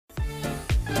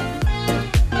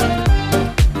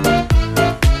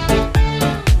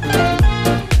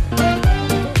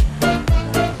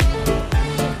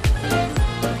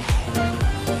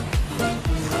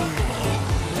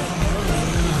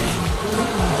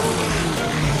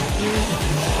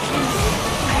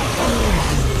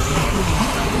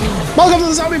Welcome to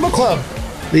the Zombie Book Club,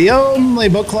 the only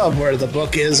book club where the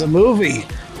book is a movie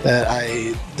that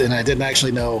I didn't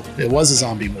actually know it was a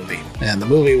zombie movie. And the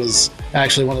movie was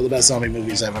actually one of the best zombie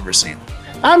movies I've ever seen.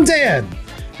 I'm Dan,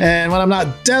 and when I'm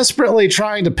not desperately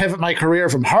trying to pivot my career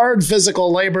from hard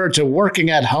physical labor to working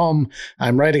at home,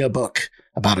 I'm writing a book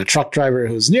about a truck driver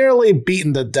who's nearly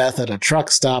beaten to death at a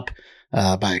truck stop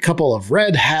by a couple of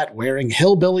red hat wearing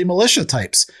hillbilly militia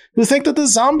types who think that the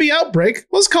zombie outbreak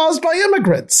was caused by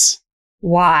immigrants.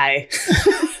 Why?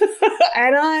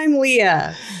 And I'm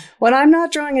Leah. When I'm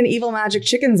not drawing an evil magic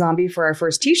chicken zombie for our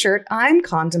first t-shirt, I'm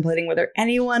contemplating whether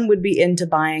anyone would be into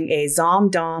buying a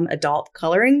ZomDom adult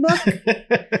coloring book.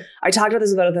 I talked about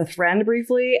this with a friend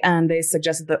briefly, and they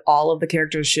suggested that all of the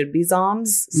characters should be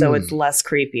zombs, so it's less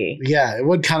creepy. Yeah, it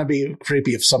would kind of be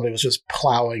creepy if somebody was just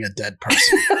plowing a dead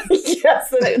person.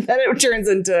 Yes, then it turns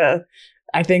into,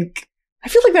 I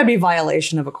feel like that'd be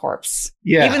violation of a corpse.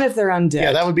 Yeah. Even if they're undead.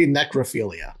 Yeah, that would be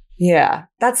necrophilia. Yeah,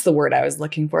 that's the word I was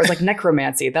looking for. It's like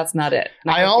necromancy. That's not it.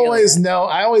 I always have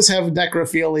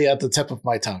necrophilia at the tip of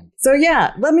my tongue. So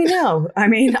yeah, let me know. I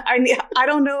mean, I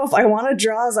don't know if I want to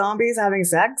draw zombies having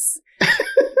sex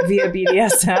via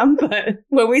BDSM, but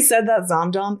when we said that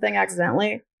ZomDom thing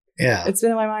accidentally, yeah, it's been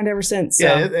in my mind ever since. So.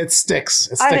 Yeah, it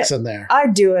sticks. It sticks in there.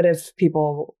 I'd do it if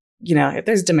people... if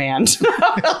there's demand.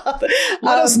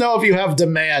 Let us know if you have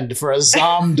demand for a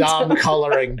ZomDom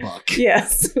coloring book.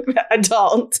 Yes,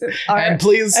 adult. And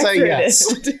please say yes.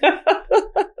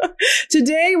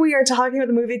 Today we are talking about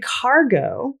the movie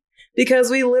Cargo because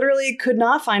we literally could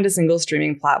not find a single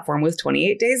streaming platform with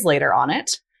 28 Days Later on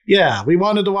it. Yeah, we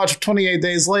wanted to watch 28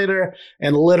 Days Later,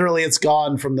 and literally it's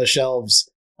gone from the shelves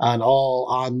on all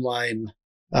online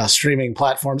streaming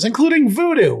platforms, including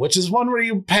Vudu, which is one where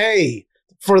you pay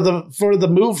for the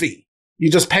movie.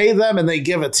 You just pay them and they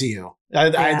give it to you.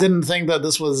 I didn't think that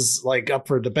this was like up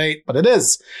for debate, but it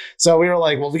is. So we were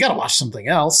like, well, we got to watch something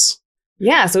else.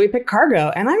 Yeah, so we picked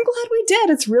Cargo, and I'm glad we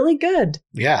did. It's really good.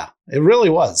 Yeah, it really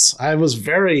was. I was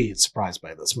very surprised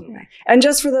by this movie. And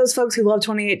just for those folks who love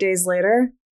 28 Days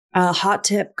Later, hot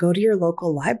tip, go to your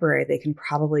local library. They can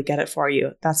probably get it for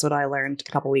you. That's what I learned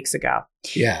a couple weeks ago.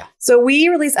 Yeah. So we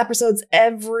release episodes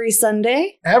every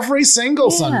Sunday. Every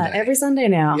single Sunday. Every Sunday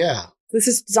now. Yeah. This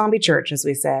is Zombie Church, as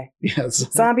we say. Yes.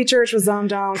 Zombie Church with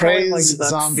ZomDom. Praise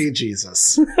Zombie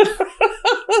Jesus.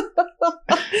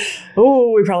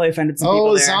 Oh, we probably offended some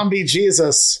people there. Oh, Zombie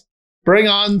Jesus. Bring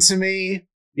on to me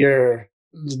your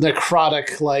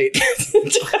necrotic light.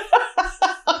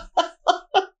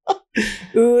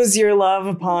 Ooze your love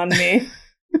upon me.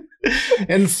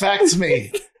 Infect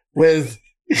me with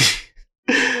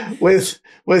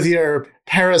your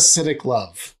parasitic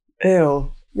love.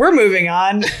 Ew. We're moving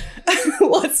on.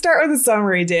 Let's start with a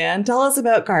summary, Dan. Tell us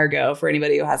about Cargo for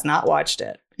anybody who has not watched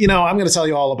it. I'm going to tell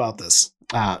you all about this.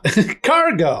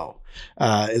 Cargo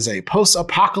is a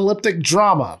post-apocalyptic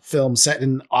drama film set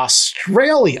in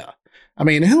Australia. I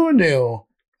mean, who knew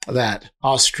that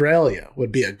Australia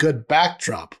would be a good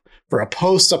backdrop for a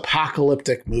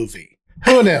post-apocalyptic movie?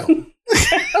 Who knew?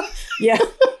 Yeah.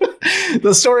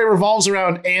 The story revolves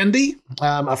around Andy,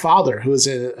 a father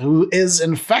who is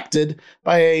infected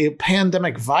by a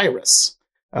pandemic virus,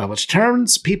 which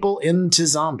turns people into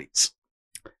zombies.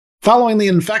 Following the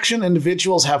infection,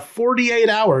 individuals have 48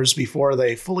 hours before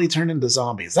they fully turn into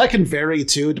zombies. That can vary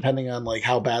too, depending on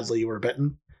how badly you were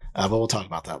bitten. But we'll talk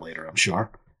about that later, I'm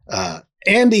sure.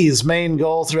 Andy's main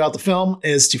goal throughout the film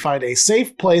is to find a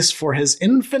safe place for his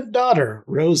infant daughter,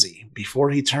 Rosie, before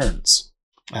he turns.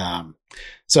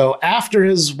 So after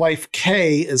his wife,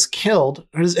 Kay, is killed,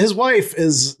 his wife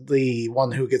is the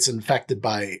one who gets infected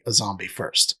by a zombie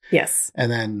first. Yes. And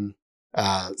then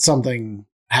something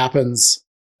happens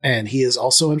and he is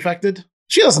also infected.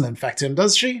 She doesn't infect him,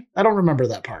 does she? I don't remember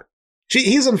that part.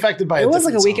 He's infected by a different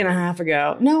zombie. It was like a week and a half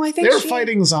ago. No, I think they're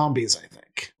fighting zombies, I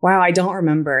think. Wow, I don't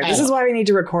remember. This is why we need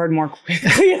to record more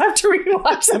quickly after we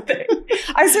watch something.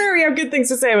 I swear we have good things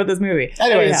to say about this movie.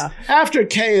 Anyways, after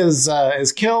Kay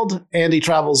is killed, Andy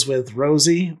travels with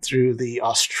Rosie through the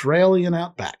Australian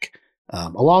outback.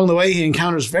 Along the way, he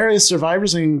encounters various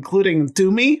survivors, including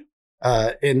Tumi,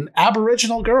 an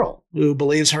Aboriginal girl who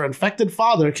believes her infected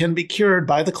father can be cured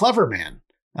by the Clever Man.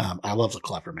 I love the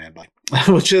Clever Man,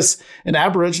 which is an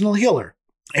Aboriginal healer.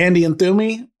 Andy and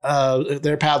Thumi,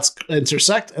 their paths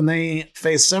intersect, and they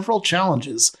face several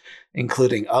challenges,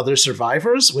 including other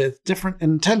survivors with different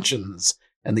intentions,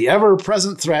 and the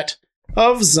ever-present threat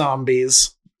of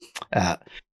zombies.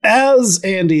 As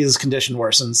Andy's condition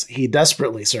worsens, he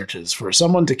desperately searches for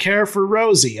someone to care for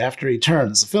Rosie after he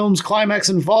turns. The film's climax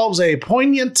involves a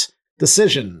poignant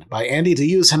decision by Andy to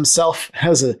use himself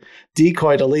as a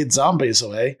decoy to lead zombies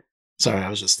away. Sorry, I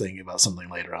was just thinking about something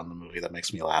later on in the movie that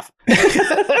makes me laugh. We'll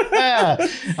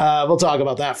talk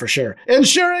about that for sure.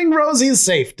 Ensuring Rosie's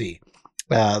safety.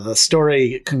 The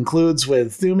story concludes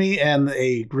with Thumi and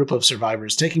a group of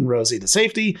survivors taking Rosie to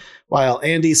safety, while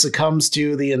Andy succumbs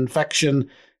to the infection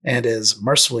and is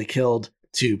mercifully killed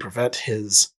to prevent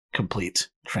his complete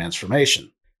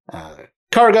transformation.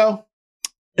 Cargo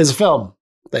is a film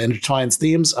that intertwines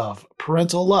themes of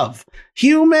parental love,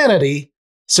 humanity,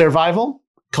 survival,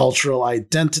 cultural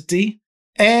identity,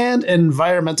 and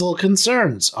environmental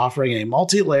concerns, offering a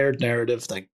multi-layered narrative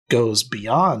that goes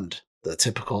beyond the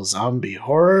typical zombie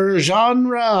horror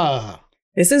genre.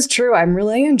 This is true. I'm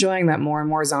really enjoying that more and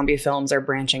more zombie films are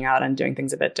branching out and doing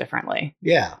things a bit differently.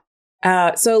 Yeah.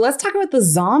 So let's talk about the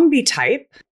zombie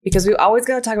type, because we always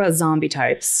got to talk about zombie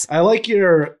types. I like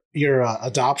your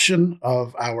adoption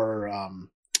of our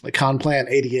Conplan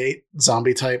 88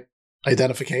 zombie type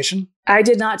identification. I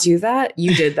did not do that.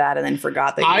 You did that and then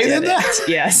forgot that you did it.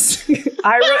 Yes.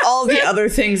 I wrote all the other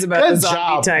things about the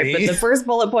zombie type, but the first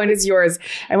bullet point is yours.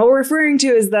 And what we're referring to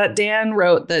is that Dan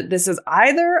wrote that this is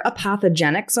either a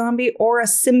pathogenic zombie or a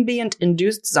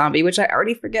symbiont-induced zombie, which I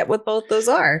already forget what both those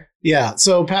are. Yeah.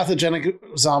 So pathogenic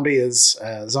zombie is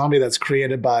a zombie that's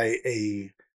created by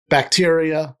a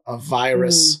bacteria, a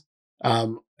virus,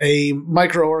 a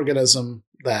microorganism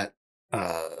that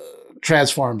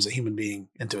transforms a human being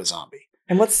into a zombie.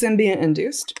 And what's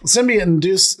symbiont-induced?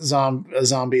 Symbiont-induced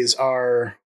zombies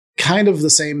are kind of the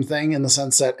same thing in the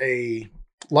sense that a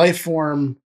life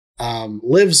form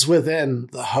lives within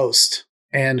the host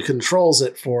and controls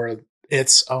it for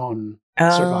its own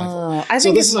survival. I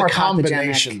think this it's is more a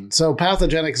combination. pathogenic. So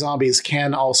pathogenic zombies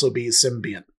can also be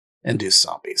symbiont-induced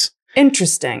zombies.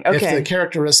 Interesting. Okay. If the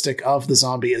characteristic of the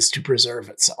zombie is to preserve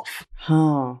itself.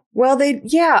 Oh. Well,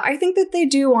 I think that they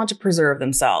do want to preserve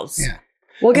themselves. Yeah.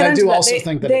 We'll get I into do that. also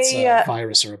think that it's a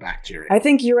virus or a bacteria. I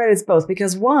think you're right. It's both,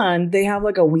 because one, they have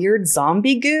like a weird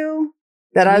zombie goo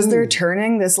that as they're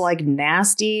turning, this like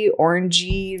nasty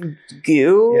orangey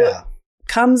goo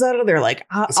comes out of their like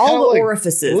all the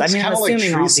orifices. I mean, I'm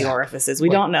assuming all the orifices. We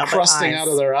don't know. Crusting out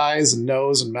of their eyes and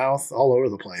nose and mouth all over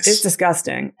the place. It's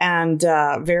disgusting and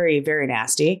very, very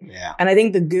nasty. Yeah. And I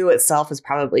think the goo itself is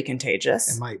probably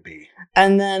contagious. It might be.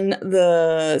 And then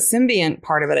the symbiont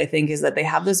part of it, I think, is that they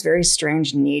have this very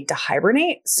strange need to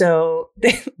hibernate. So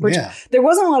there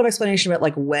wasn't a lot of explanation about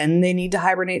like when they need to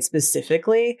hibernate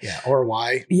specifically. Yeah, or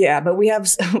why. Yeah, but we have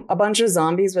a bunch of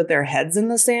zombies with their heads in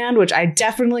the sand, which I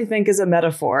definitely think is a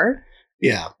metaphor.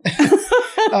 Yeah.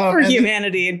 For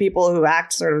humanity and people who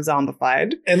act sort of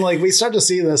zombified. And like we start to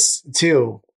see this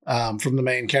too from the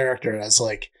main character as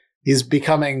like he's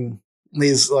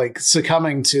like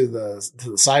succumbing to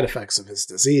the side effects of his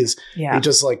disease. Yeah. He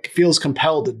just like feels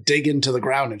compelled to dig into the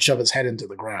ground and shove his head into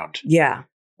the ground. Yeah.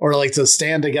 Or like to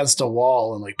stand against a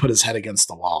wall and like put his head against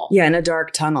the wall. Yeah, in a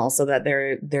dark tunnel so that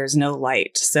there's no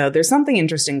light. So there's something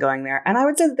interesting going there. And I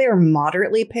would say that they are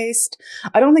moderately paced.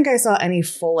 I don't think I saw any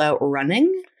full out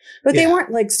running, but they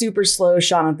weren't like super slow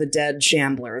Shaun of the Dead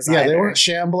shamblers either. They weren't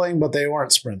shambling, but they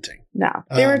weren't sprinting. No,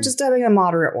 they were just having a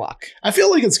moderate walk. I feel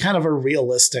like it's kind of a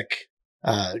realistic,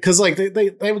 because like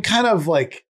they would kind of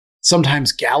like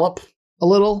sometimes gallop a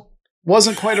little.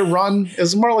 Wasn't quite a run. It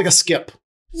was more like a skip.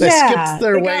 They skipped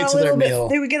their way to their meal.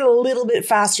 They would get a little bit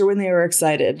faster when they were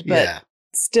excited, but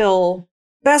still,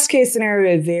 best case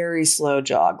scenario, a very slow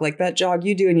jog. Like that jog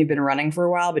you do and you've been running for a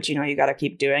while, but you know you got to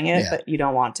keep doing it, but you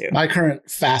don't want to. My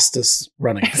current fastest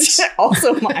running pace.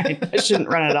 Also mine. I shouldn't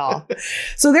run at all.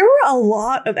 So there were a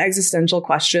lot of existential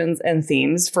questions and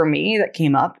themes for me that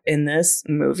came up in this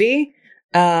movie.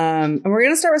 And we're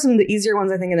going to start with some of the easier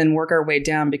ones, I think, and then work our way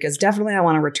down, because definitely I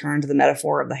want to return to the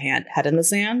metaphor of the head in the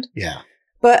sand. Yeah.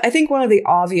 But I think one of the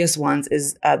obvious ones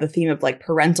is the theme of like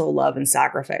parental love and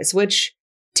sacrifice, which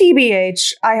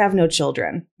TBH, I have no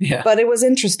children. Yeah. But it was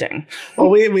interesting. Well,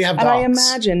 we have dogs. And I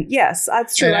imagine, yes,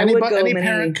 that's true. And any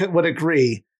parent would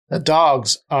agree that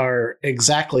dogs are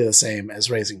exactly the same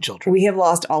as raising children. We have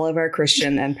lost all of our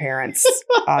Christian and parents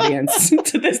audience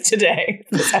to this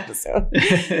episode.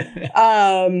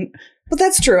 But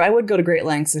that's true. I would go to great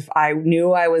lengths. If I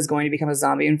knew I was going to become a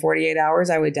zombie in 48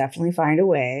 hours, I would definitely find a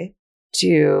way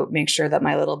to make sure that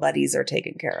my little buddies are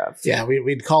taken care of. Yeah,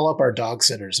 we'd call up our dog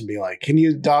sitters and be like, "Can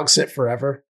you dog sit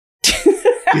forever?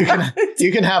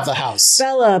 you can have the house.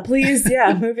 Bella, please,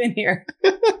 move in here.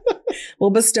 We'll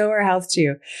bestow our house to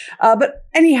you." But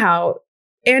anyhow,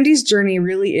 Andy's journey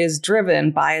really is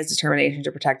driven by his determination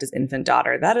to protect his infant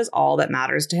daughter. That is all that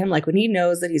matters to him. Like when he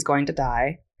knows that he's going to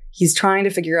die, he's trying to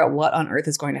figure out what on earth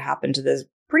is going to happen to this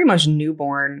pretty much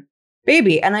newborn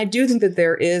baby. And I do think that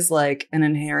there is like an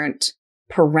inherent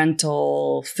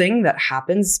parental thing that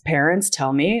happens. Parents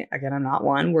tell me, again, I'm not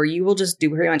one, where you will just do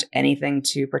pretty much anything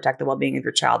to protect the well-being of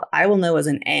your child. I will know as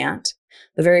an aunt,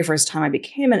 the very first time I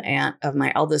became an aunt of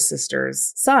my eldest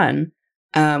sister's son,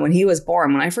 when he was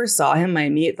born, when I first saw him, my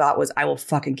immediate thought was, I will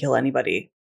fucking kill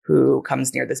anybody who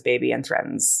comes near this baby and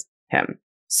threatens him.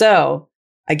 So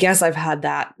I guess I've had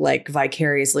that like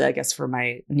vicariously, I guess, for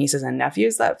my nieces and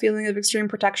nephews, that feeling of extreme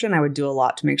protection. I would do a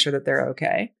lot to make sure that they're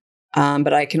okay.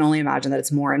 But I can only imagine that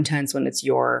it's more intense when it's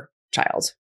your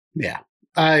child. Yeah,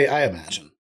 I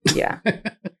imagine. Yeah.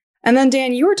 And then,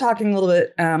 Dan, you were talking a little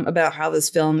bit about how this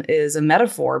film is a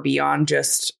metaphor beyond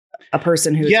just a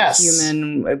person who's a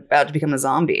human about to become a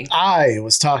zombie. I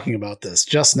was talking about this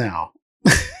just now.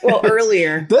 Well,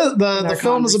 earlier. The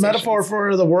film is a metaphor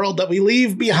for the world that we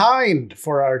leave behind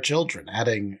for our children,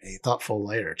 adding a thoughtful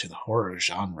layer to the horror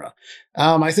genre.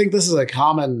 I think this is a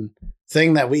common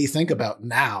thing that we think about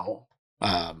now.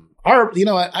 I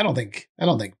don't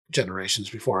think generations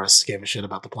before us gave a shit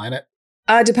about the planet.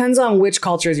 Depends on which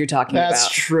cultures you're talking about.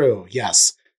 That's true.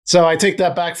 Yes. So I take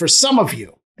that back for some of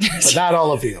you, but not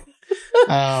all of you.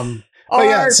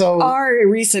 Our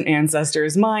recent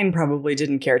ancestors, mine probably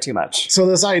didn't care too much. So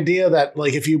this idea that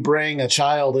like if you bring a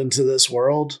child into this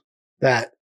world,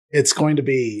 that it's going to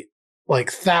be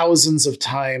like thousands of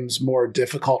times more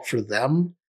difficult for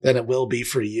them than it will be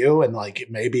for you. And like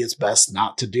maybe it's best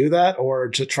not to do that or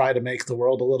to try to make the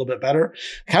world a little bit better.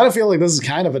 I kind of feel like this is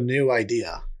kind of a new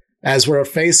idea as we're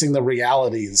facing the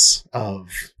realities of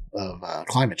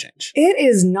climate change. It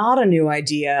is not a new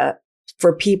idea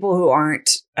for people who aren't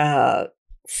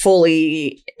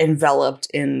fully enveloped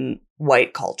in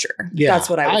white culture. Yeah, that's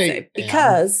what I would say.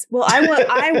 Because,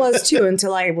 I was too,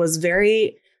 until I was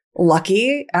very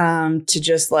lucky to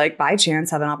just like by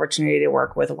chance have an opportunity to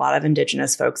work with a lot of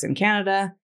Indigenous folks in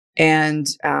Canada. And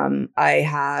I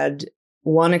had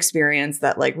one experience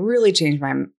that like really changed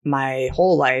my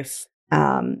whole life.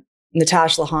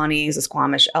 Natasha Lahani is a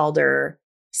Squamish elder,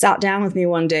 sat down with me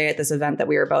one day at this event that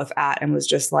we were both at and was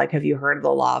just like, have you heard of the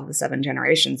law of the 7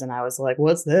 generations? And I was like,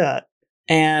 what's that?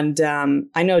 And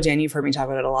I know, Dan, you've heard me talk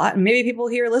about it a lot, and maybe people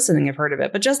here listening have heard of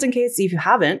it. But just in case if you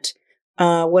haven't,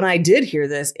 when I did hear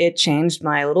this, it changed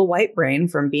my little white brain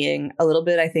from being a little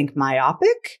bit, I think,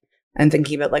 myopic and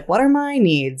thinking about like, what are my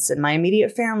needs and my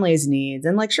immediate family's needs?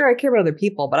 And like, sure, I care about other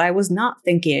people, but I was not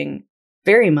thinking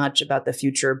very much about the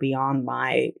future beyond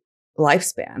my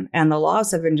lifespan. And the law of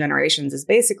 7 generations is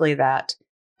basically that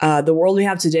the world we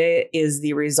have today is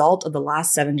the result of the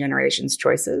last 7 generations'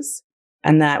 choices,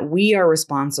 and that we are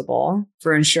responsible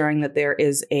for ensuring that there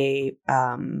is a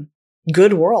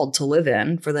good world to live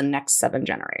in for the next 7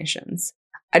 generations.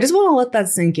 I just want to let that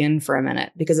sink in for a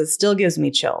minute because it still gives me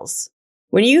chills.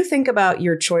 When you think about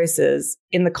your choices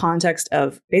in the context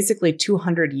of basically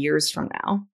 200 years from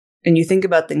now, and you think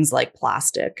about things like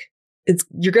plastic,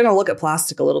 you're going to look at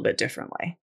plastic a little bit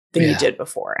differently than you did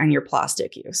before and your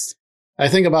plastic use. I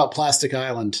think about Plastic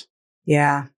Island.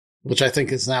 Yeah. Which I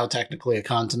think is now technically a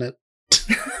continent.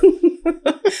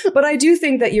 But I do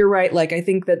think that you're right. Like, I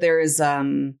think that there is,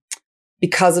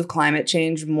 because of climate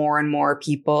change, more and more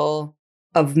people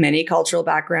of many cultural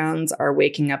backgrounds are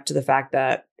waking up to the fact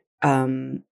that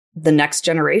the next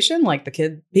generation, like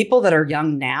people that are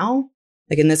young now,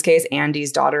 like in this case,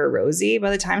 Andy's daughter, Rosie, by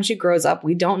the time she grows up,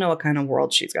 we don't know what kind of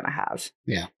world she's going to have.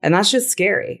 Yeah. And that's just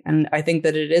scary. And I think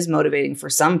that it is motivating for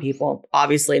some people,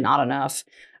 obviously not enough,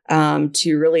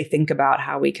 to really think about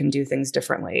how we can do things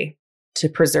differently to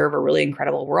preserve a really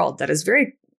incredible world that is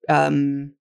very,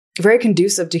 very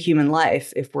conducive to human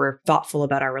life if we're thoughtful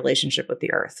about our relationship with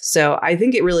the earth. So I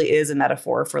think it really is a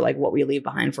metaphor for like what we leave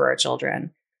behind for our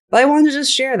children. But I wanted to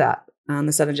just share that on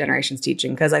the 7 generations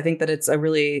teaching, because I think that it's a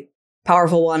really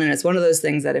powerful one. And it's one of those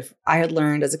things that if I had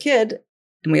learned as a kid,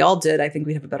 and we all did, I think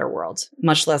we'd have a better world.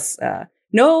 Much less, what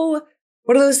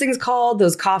are those things called?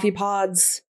 Those coffee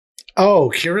pods?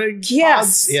 Oh, Keurig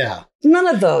yes. pods? Yeah. None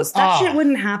of those. That shit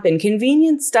wouldn't happen.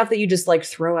 Convenient stuff that you just like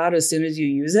throw out as soon as you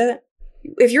use it.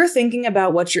 If you're thinking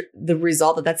about the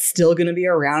result that's still going to be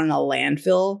around in a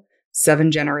landfill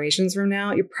 7 generations from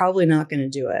now, you're probably not going to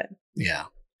do it. Yeah.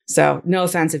 So no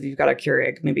offense if you've got a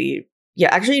Keurig, maybe.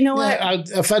 Yeah, actually, you know what? I'd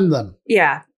offend them.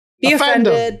 Yeah. Be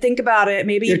offended. Think about it.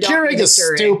 Maybe your Keurig is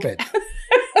stupid.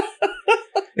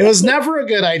 It was never a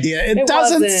good idea. It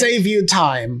doesn't save you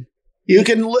time. You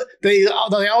can. They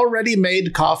already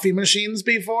made coffee machines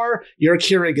before. Your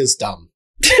Keurig is dumb.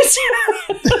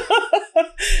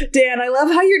 Dan, I love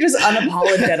how you're just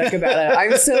unapologetic about it.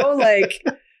 I'm so like,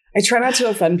 I try not to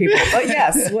offend people, but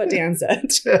yes, what Dan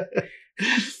said.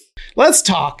 Let's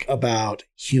talk about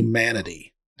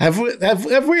humanity. Have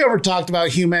we ever talked about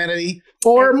humanity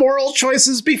or moral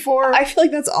choices before. I feel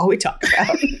like that's all we talk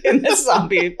about in this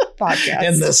zombie podcast.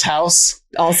 In this house.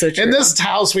 Also true. In this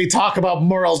house, we talk about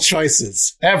moral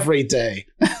choices every day.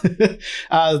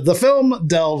 The film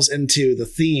delves into the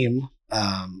theme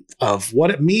of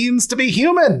what it means to be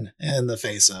human in the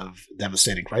face of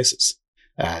devastating crisis.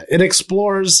 It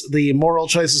explores the moral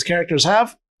choices characters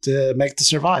have to make to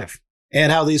survive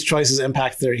and how these choices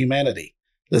impact their humanity.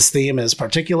 This theme is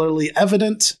particularly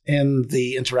evident in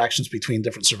the interactions between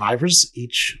different survivors,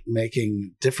 each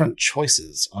making different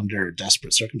choices under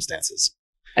desperate circumstances.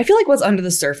 I feel like what's under the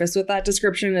surface with that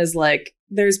description is like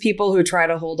there's people who try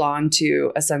to hold on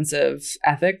to a sense of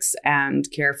ethics and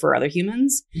care for other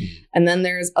humans. And then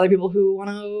there's other people who want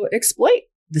to exploit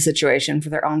the situation for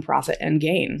their own profit and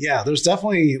gain. Yeah, there's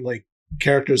definitely like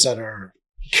characters that are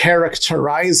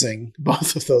characterizing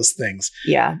both of those things.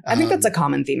 Yeah, I think that's a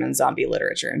common theme in zombie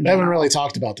literature. I haven't really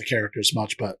talked about the characters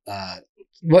much, but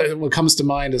what comes to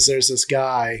mind is there's this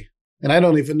guy, and I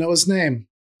don't even know his name.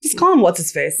 Just call him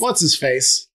What's-His-Face.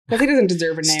 What's-His-Face? Because he doesn't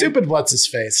deserve a name. Stupid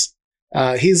What's-His-Face.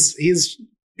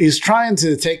 He's trying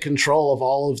to take control of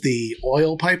all of the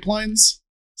oil pipelines.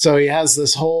 So he has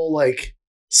this whole like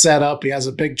setup. He has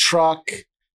a big truck.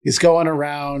 He's going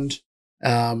around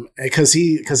because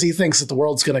he thinks that the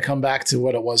world's going to come back to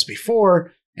what it was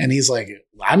before. And he's like,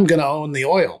 I'm going to own the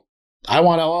oil. I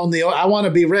want to own the oil. I want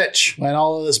to be rich when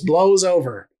all of this blows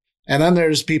over. And then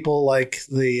there's people like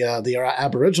the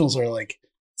Aboriginals are like,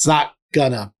 it's not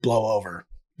gonna blow over,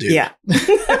 dude. Yeah.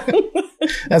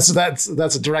 That's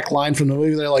a direct line from the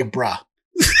movie. They're like, bruh.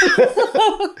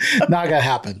 Not gonna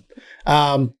happen.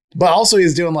 But also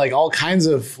he's doing like all kinds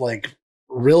of like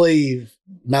really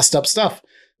messed up stuff,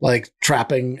 like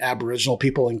trapping Aboriginal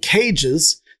people in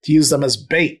cages to use them as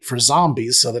bait for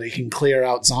zombies so that he can clear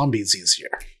out zombies easier.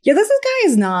 Yeah, this guy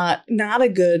is not a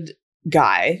good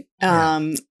guy.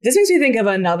 This makes me think of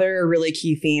another really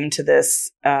key theme to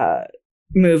this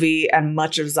movie and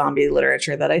much of zombie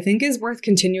literature that I think is worth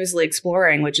continuously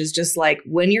exploring, which is just like,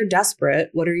 when you're desperate,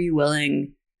 what are you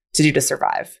willing to do to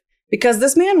survive? Because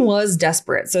this man was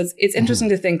desperate. So it's interesting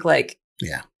to think like,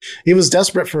 yeah, he was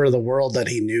desperate for the world that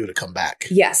he knew to come back.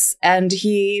 Yes. And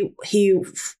he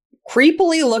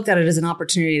creepily looked at it as an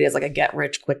opportunity, as like a get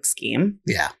rich quick scheme.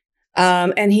 Yeah.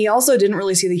 And he also didn't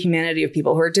really see the humanity of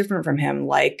people who are different from him,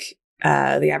 like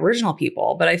the Aboriginal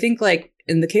people. But I think like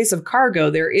in the case of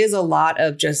Cargo, there is a lot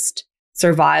of just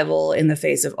survival in the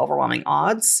face of overwhelming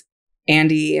odds.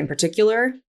 Andy in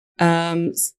particular,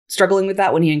 struggling with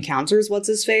that when he encounters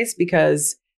What's-His-Face,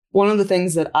 because one of the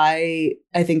things that I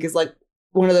think is like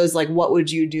one of those like, what would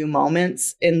you do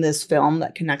moments in this film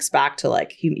that connects back to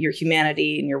like your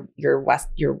humanity and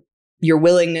your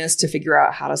willingness to figure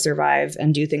out how to survive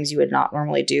and do things you would not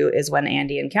normally do, is when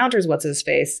Andy encounters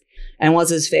What's-His-Face, and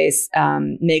What's-His-Face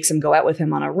makes him go out with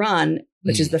him on a run,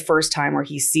 which is the first time where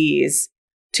he sees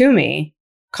Toomey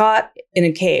caught in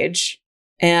a cage.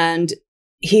 And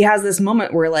he has this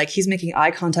moment where like he's making eye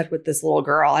contact with this little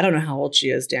girl. I don't know how old she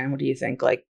is, Dan. What do you think?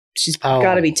 Like she's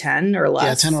got to be 10 or less.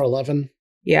 Yeah, 10 or 11.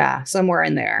 Yeah, somewhere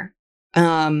in there.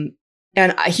 And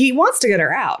he wants to get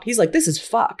her out. He's like, this is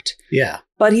fucked. Yeah.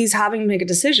 But he's having to make a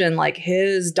decision. Like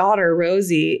his daughter,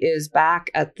 Rosie, is back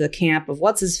at the camp of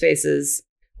What's-His-Face's,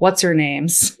 what's her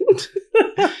name's?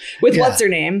 With Yeah. what's her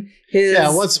name?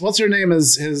 What's her name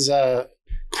is his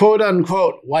quote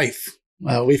unquote wife.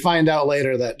 We find out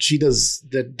later that she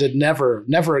did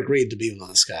never agreed to be with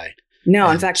this guy.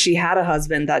 No, in fact, she had a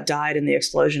husband that died in the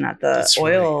explosion at the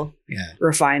oil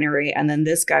refinery. And then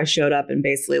this guy showed up and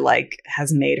basically like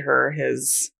has made her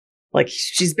his, like,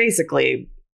 she's basically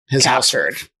his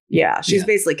captured. housewife. Yeah, she's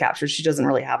basically captured. She doesn't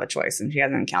really have a choice and she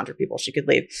hasn't encountered people she could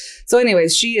leave. So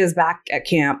anyways, she is back at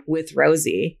camp with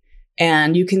Rosie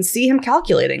and you can see him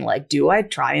calculating, like, do I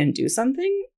try and do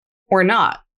something or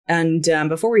not? And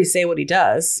before we say what he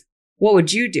does, what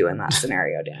would you do in that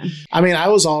scenario, Dan? I mean, I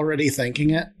was already thinking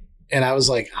it. And I was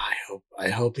like, I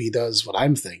hope he does what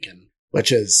I'm thinking, which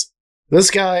is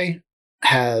this guy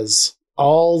has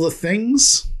all the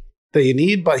things that you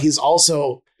need, but he's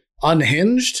also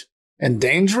unhinged and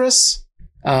dangerous.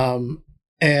 And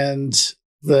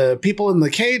the people in the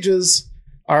cages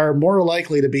are more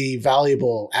likely to be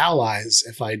valuable allies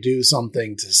if I do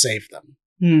something to save them.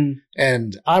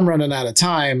 And I'm running out of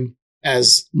time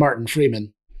as Martin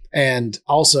Freeman and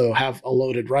also have a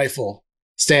loaded rifle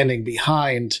standing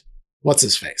behind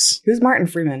What's-His-Face? Who's Martin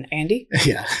Freeman? Andy?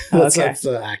 Yeah, that's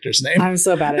the actor's name. I'm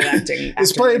so bad at acting.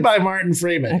 It's played by Martin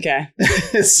Freeman. Okay.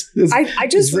 I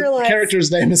just realized... The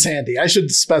character's name is Andy. I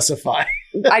should specify.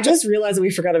 I just realized that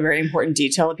we forgot a very important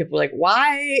detail. People were like,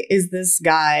 why is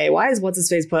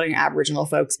What's-His-Face putting Aboriginal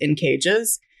folks in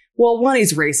cages? Well, one,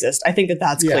 he's racist. I think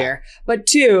that's clear. But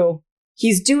two,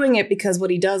 he's doing it because what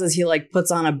he does is he like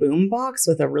puts on a boombox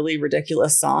with a really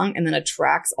ridiculous song and then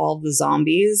attracts all the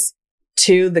zombies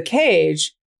to the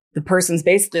cage. The person's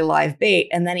basically live bait,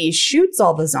 and then he shoots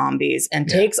all the zombies and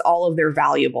takes all of their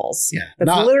valuables. Yeah.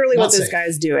 That's literally what this guy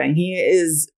is doing. He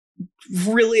is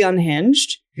really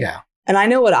unhinged. Yeah. And I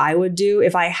know what I would do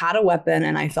if I had a weapon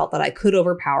and I felt that I could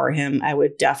overpower him. I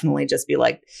would definitely just be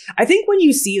like, I think when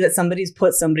you see that somebody's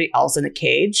put somebody else in a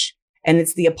cage and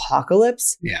it's the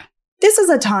apocalypse. Yeah. This is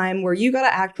a time where you got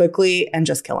to act quickly and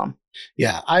just kill him.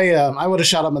 Yeah. I would have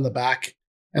shot him in the back,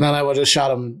 and then I would have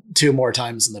shot him 2 more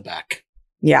times in the back.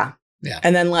 Yeah. Yeah.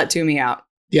 And then let Toomey out.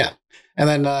 Yeah. And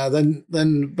then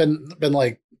been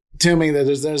like, Toomey,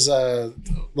 there's a,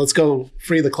 let's go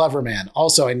free the clever man.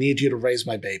 Also, I need you to raise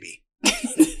my baby.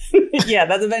 Yeah,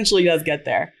 that eventually does get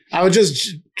there. I would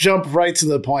just jump right to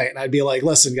the point, and I'd be like,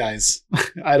 listen, guys,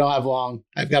 I don't have long.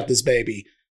 I've got this baby.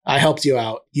 I helped you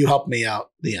out. You helped me out.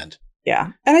 The end.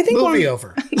 Yeah. And I think movie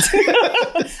over.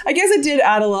 I guess it did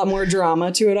add a lot more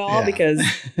drama to it all because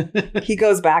he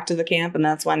goes back to the camp, and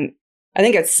that's when I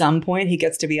think at some point he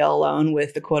gets to be alone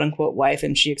with the quote unquote wife,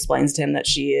 and she explains to him that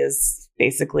she is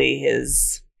basically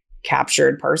his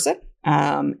captured person.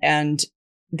 And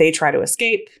they try to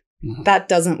escape. Mm-hmm. That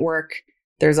doesn't work.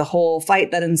 There's a whole fight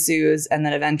that ensues, and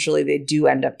then eventually they do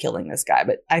end up killing this guy.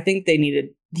 But I think he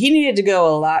needed to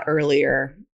go a lot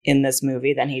earlier in this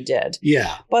movie than he did.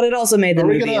 Yeah. But it also made the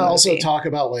movie. We're going to also talk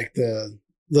about like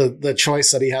the choice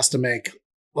that he has to make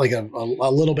like a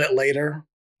little bit later.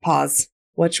 Pause.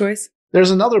 What choice?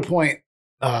 There's another point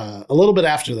a little bit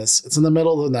after this. It's in the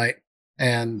middle of the night,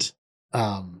 and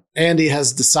Andy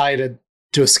has decided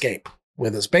to escape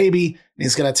with his baby.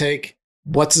 He's going to take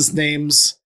what's his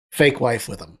name's fake wife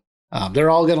with him.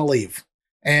 They're all going to leave,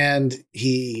 and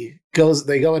they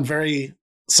go in very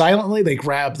silently. They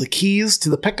grab the keys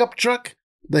to the pickup truck.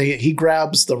 He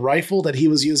grabs the rifle that he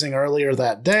was using earlier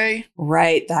that day.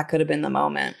 Right. That could have been the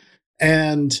moment.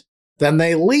 And then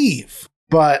they leave.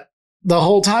 But the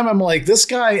whole time I'm like, this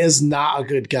guy is not a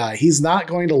good guy. He's not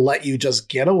going to let you just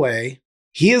get away.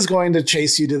 He is going to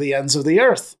chase you to the ends of the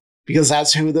earth because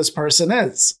that's who this person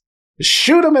is.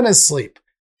 Shoot him in his sleep.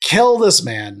 Kill this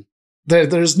man.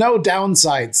 There's no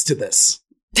downsides to this.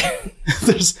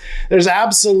 There's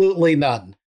absolutely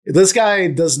none. This guy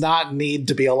does not need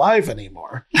to be alive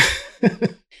anymore.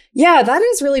 Yeah, that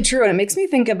is really true. And it makes me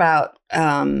think about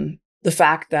the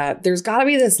fact that there's got to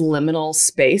be this liminal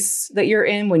space that you're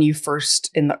in when you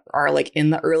first are like in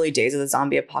the early days of the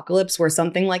zombie apocalypse, where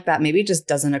something like that maybe just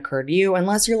doesn't occur to you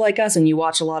unless you're like us and you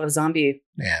watch a lot of zombie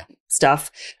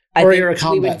stuff. Or you're a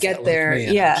combat we would get there. Like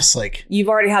me, yeah. Just like, you've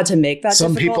already had to make that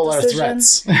some difficult people decision. are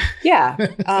threats. Yeah.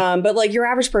 But like your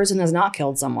average person has not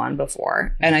killed someone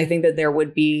before. And I think that there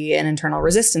would be an internal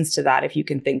resistance to that if you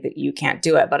can think that you can't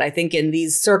do it. But I think in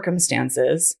these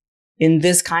circumstances, in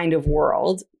this kind of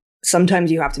world,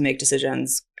 sometimes you have to make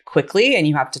decisions quickly and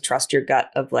you have to trust your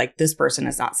gut of like, this person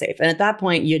is not safe. And at that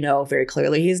point, you know very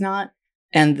clearly he's not.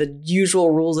 And the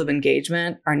usual rules of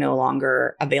engagement are no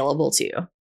longer available to you.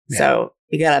 Yeah. So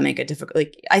you got to make it difficult.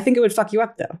 Like, I think it would fuck you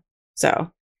up, though. So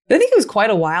I think it was quite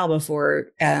a while before.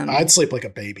 I'd sleep like a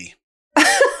baby.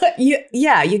 You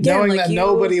get knowing that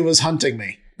nobody was hunting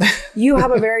me. You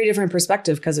have a very different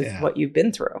perspective because of what you've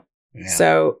been through. Yeah.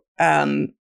 So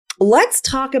let's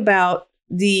talk about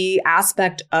the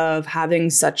aspect of having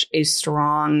such a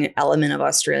strong element of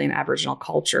Australian Aboriginal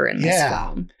culture in this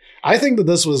film. I think that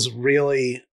this was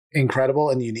really incredible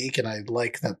and unique, and I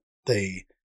like that they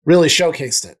really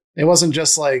showcased it. It wasn't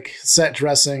just like set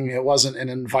dressing. It wasn't an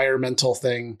environmental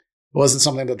thing. It wasn't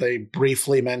something that they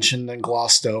briefly mentioned and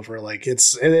glossed over. Like it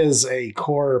is a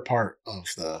core part of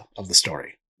the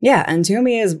story. Yeah, and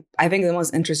Toomey is, I think, the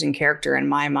most interesting character in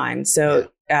my mind. So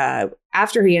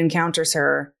after he encounters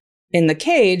her in the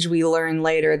cage, we learn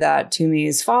later that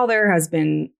Toomey's father has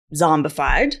been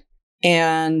zombified,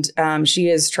 and she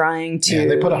is trying to. Yeah,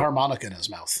 they put a harmonica in his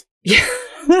mouth. Yeah.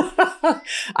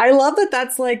 I love that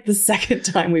that's like the second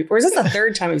time or is this the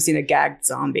third time we've seen a gagged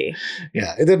zombie?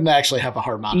 Yeah, it didn't actually have a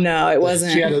harmonica. No, it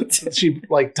wasn't. She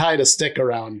like tied a stick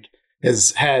around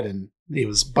his head and he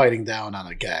was biting down on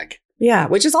a gag. Yeah,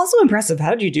 which is also impressive. How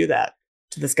did you do that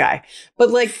to this guy? But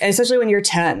like, especially when you're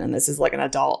 10 and this is like an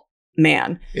adult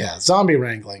man. Yeah, zombie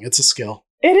wrangling. It's a skill.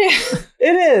 It is.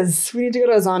 It is. We need to go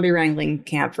to a zombie wrangling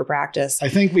camp for practice. I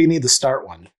think we need to start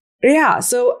one. Yeah.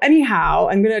 So anyhow,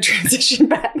 I'm going to transition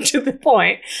back to the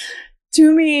point.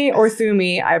 Toomey or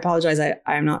Thumi, I apologize.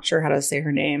 I'm not sure how to say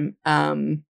her name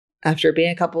after it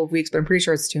being a couple of weeks, but I'm pretty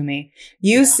sure it's Toomey.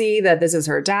 You see that this is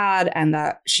her dad and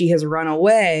that she has run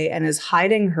away and is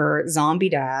hiding her zombie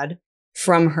dad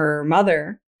from her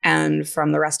mother and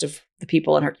from the rest of the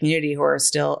people in her community who are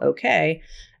still okay.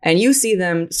 And you see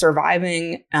them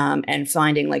surviving and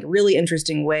finding like really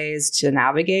interesting ways to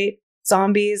navigate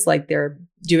zombies. Like they're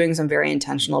doing some very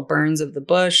intentional burns of the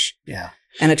bush. Yeah.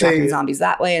 And attracting zombies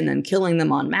that way and then killing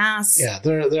them en masse. Yeah,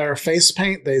 their face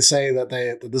paint, they say that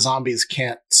the zombies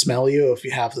can't smell you if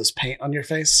you have this paint on your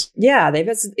face. Yeah, they've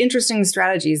had some interesting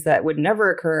strategies that would never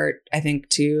occur, I think,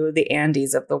 to the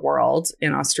Andes of the world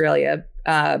in Australia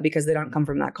because they don't come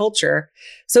from that culture.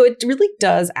 So it really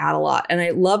does add a lot. And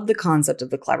I love the concept of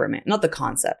the clever man. Not the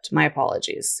concept, my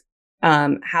apologies.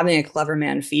 Having a clever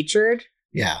man featured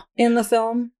in the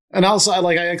film. And also,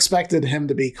 I expected him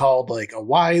to be called like a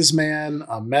wise man,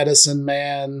 a medicine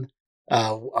man,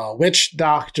 a witch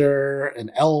doctor,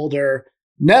 an elder.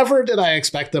 Never did I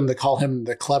expect them to call him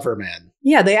the clever man.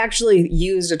 Yeah, they actually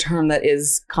used a term that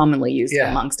is commonly used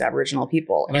amongst Aboriginal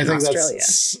people in Australia.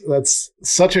 That's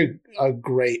such a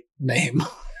great name.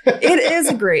 It is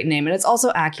a great name, and it's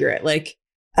also accurate. Like,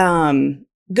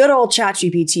 good old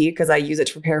ChatGPT, because I use it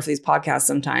to prepare for these podcasts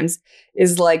sometimes,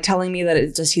 is like telling me that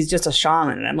he's just a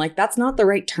shaman. And I'm like, that's not the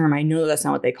right term. I know that's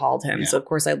not what they called him. Yeah. So of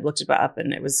course I looked it up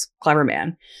and it was clever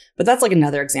man. But that's like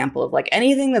another example of like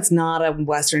anything that's not a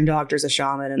Western doctor is a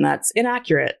shaman, and that's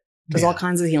inaccurate. There's all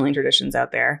kinds of healing traditions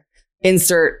out there.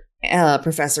 Insert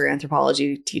professor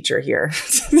anthropology teacher here.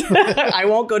 I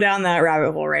won't go down that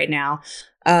rabbit hole right now.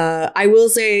 I will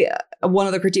say one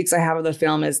of the critiques I have of the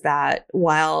film is that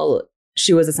while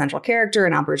she was a central character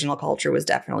and Aboriginal culture was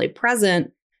definitely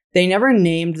present, they never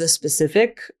named the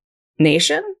specific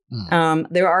nation.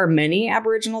 There are many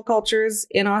Aboriginal cultures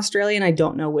in Australia, and I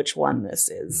don't know which one this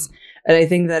is. And I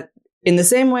think that in the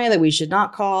same way that we should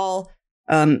not call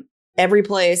every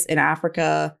place in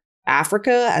Africa,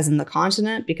 as in the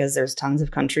continent, because there's tons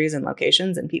of countries and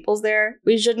locations and peoples there,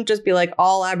 we shouldn't just be like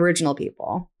all Aboriginal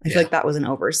people. I feel like that was an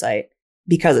oversight.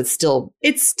 Because it's still,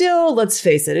 let's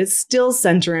face it, it's still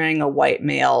centering a white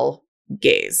male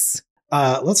gaze.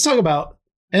 Let's talk about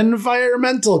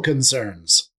environmental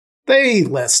concerns. They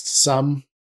list some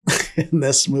in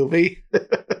this movie.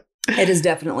 It is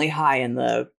definitely high in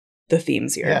the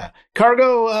themes here. Yeah.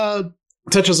 Cargo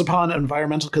touches upon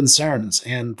environmental concerns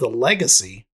and the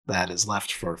legacy that is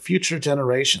left for future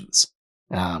generations.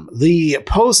 The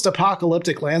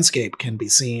post-apocalyptic landscape can be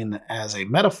seen as a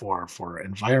metaphor for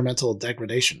environmental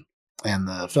degradation, and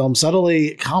the film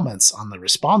subtly comments on the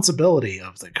responsibility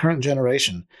of the current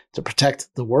generation to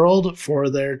protect the world for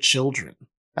their children.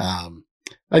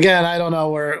 Again, I don't know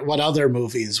what other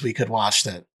movies we could watch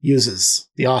that uses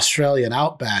the Australian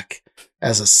outback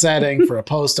as a setting for a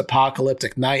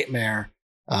post-apocalyptic nightmare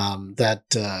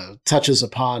that touches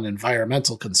upon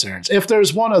environmental concerns. If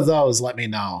there's one of those, let me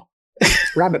know.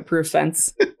 Rabbit Proof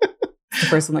Fence. The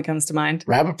first one that comes to mind.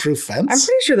 Rabbit Proof Fence? I'm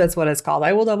pretty sure that's what it's called.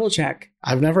 I will double check.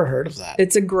 I've never heard of that.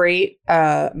 It's a great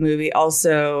movie.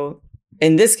 Also,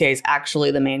 in this case, actually,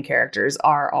 the main characters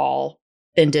are all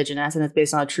Indigenous, and it's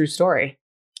based on a true story.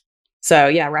 So,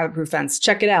 yeah, Rabbit Proof Fence.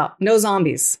 Check it out. No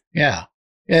zombies. Yeah.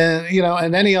 And,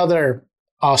 and any other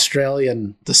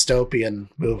Australian dystopian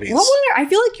movies. I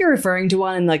feel like you're referring to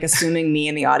one and like assuming me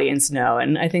and the audience know,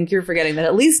 and I think you're forgetting that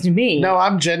at least me. No,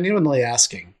 I'm genuinely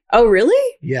asking. Oh,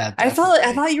 really? Yeah, definitely.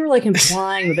 I thought you were like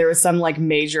implying that there was some like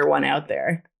major one out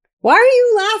there. Why are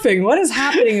you laughing? What is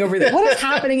happening over there? What is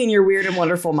happening in your weird and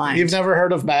wonderful mind? You've never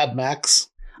heard of Mad Max?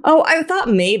 Oh, I thought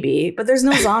maybe, but there's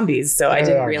no zombies, so I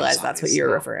didn't realize that's what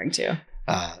you're referring to.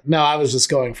 No, I was just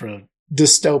going for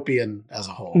dystopian as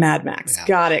a whole. Mad Max. Yeah.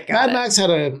 Got it. Mad Max had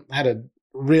a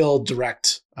real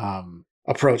direct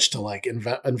approach to like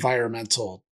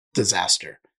environmental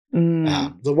disaster.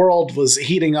 The world was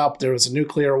heating up. There was a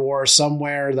nuclear war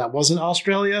somewhere that wasn't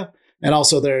Australia. And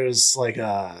also there's like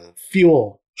a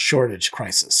fuel shortage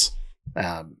crisis.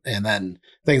 And then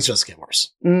things just get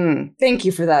worse. Thank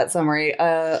you for that summary.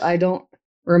 I don't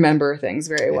remember things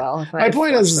very well. My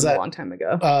point is that a long time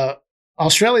ago.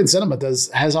 Australian cinema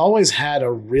has always had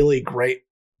a really great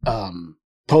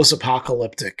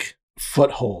post-apocalyptic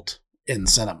foothold in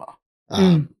cinema,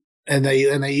 and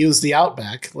they use the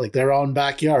outback, like their own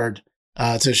backyard,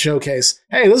 to showcase,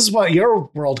 hey, this is what your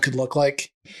world could look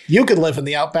like. You could live in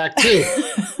the outback too.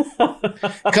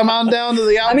 Come on down to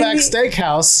the Outback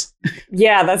Steakhouse.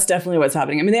 Yeah, that's definitely what's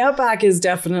happening. I mean, the Outback is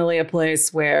definitely a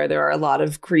place where there are a lot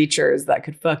of creatures that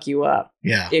could fuck you up.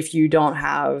 Yeah. If you don't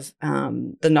have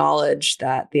the knowledge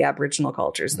that the Aboriginal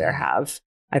cultures there have,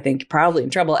 I think you're probably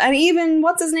in trouble. And even,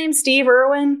 what's his name? Steve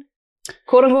Irwin,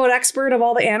 quote unquote expert of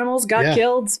all the animals, got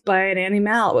killed by an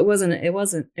animal. It was a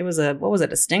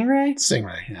stingray?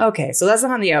 Stingray. Yeah. Okay, so that's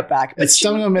not on the Outback. But it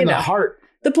stung him in the heart.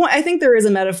 The point, I think there is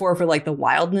a metaphor for like the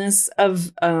wildness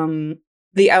of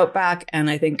the outback, and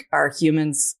I think our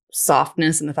humans'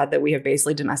 softness and the fact that we have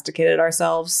basically domesticated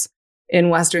ourselves in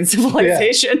Western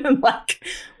civilization. And like,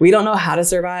 we don't know how to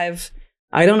survive.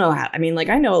 I don't know how. I mean, like,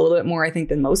 I know a little bit more, I think,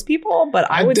 than most people, but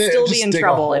I would still be in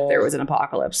trouble if there was an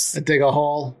apocalypse. I'd dig a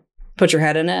hole. Put your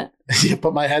head in it. You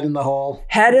put my head in the hole.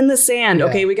 Head in the sand. Yeah.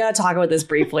 Okay, we got to talk about this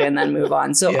briefly and then move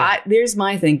on. So there's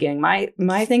my thinking.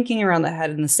 My thinking around the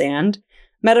head in the sand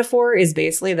metaphor is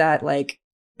basically that, like,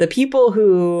 the people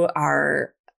who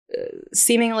are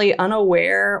seemingly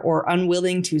unaware or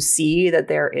unwilling to see that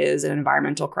there is an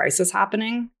environmental crisis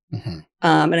happening. Mm-hmm.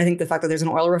 And I think the fact that there's an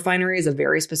oil refinery is a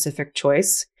very specific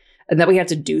choice, and that we have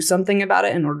to do something about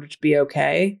it in order to be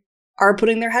okay, are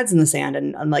putting their heads in the sand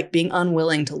and like being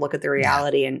unwilling to look at the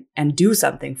reality and do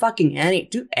something.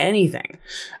 Do anything.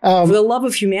 For the love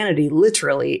of humanity,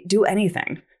 literally do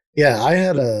anything. Yeah, I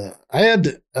had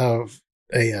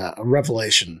a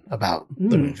revelation about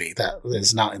the movie that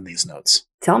is not in these notes.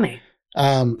 Tell me.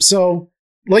 So,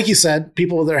 like you said,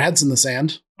 people with their heads in the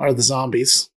sand are the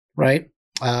zombies, right?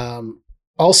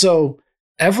 Also,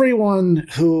 everyone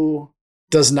who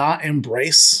does not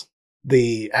embrace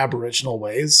the Aboriginal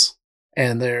ways,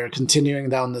 and they're continuing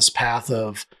down this path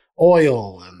of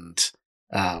oil and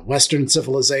Western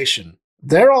civilization,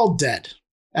 they're all dead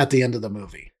at the end of the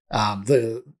movie.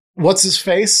 What's his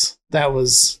face? That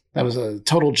was a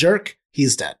total jerk.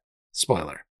 He's dead.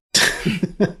 Spoiler.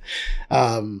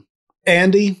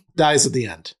 Andy dies at the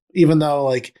end, even though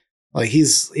like he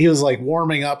was like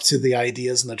warming up to the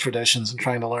ideas and the traditions and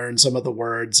trying to learn some of the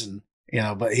words, and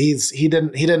but he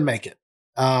didn't make it.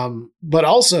 But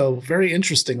also, very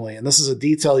interestingly, and this is a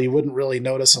detail you wouldn't really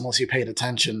notice unless you paid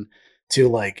attention to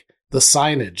like the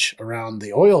signage around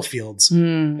the oil fields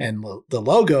and the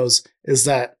logos, is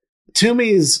that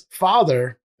Toomey's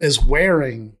father is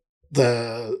wearing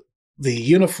the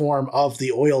uniform of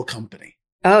the oil company.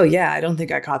 Oh yeah, I don't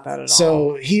think I caught that at all.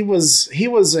 So he was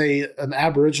an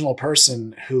Aboriginal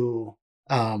person who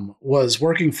was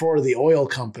working for the oil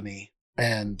company,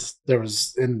 and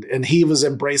he was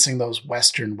embracing those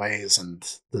Western ways and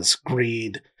this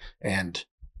greed and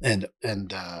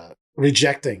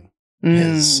rejecting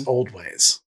his old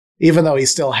ways, even though he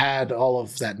still had all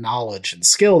of that knowledge and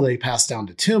skill that he passed down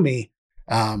to Toomey.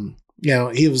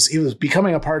 He was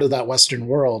becoming a part of that Western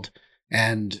world,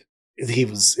 and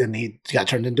he got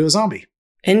turned into a zombie.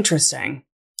 Interesting.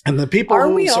 And the people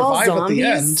who survive at the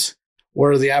end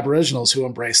were the Aboriginals who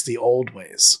embraced the old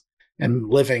ways and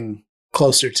living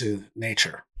closer to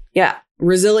nature. Yeah.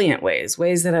 Resilient ways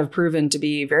that have proven to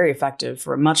be very effective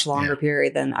for a much longer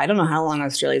period than, I don't know how long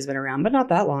Australia's been around, but not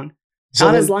that long. So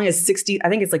not as long as 60, I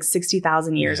think it's like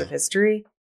 60,000 years of history.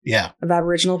 Yeah. Of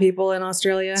Aboriginal people in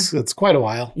Australia. It's quite a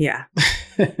while. Yeah.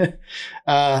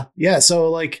 So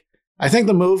like, I think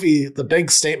the big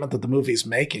statement that the movie's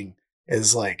making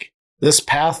is like, this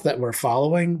path that we're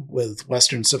following with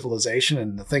Western civilization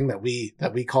and the thing that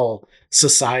we call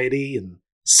society and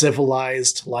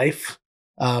civilized life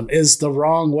is the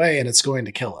wrong way, and it's going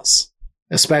to kill us,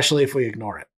 especially if we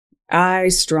ignore it. I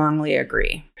strongly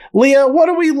agree. Leah, what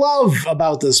do we love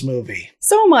about this movie?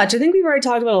 So much. I think we've already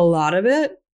talked about a lot of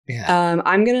it. Yeah.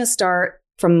 I'm going to start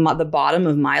from the bottom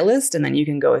of my list, and then you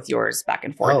can go with yours back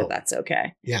and forth if that's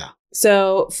okay. Yeah.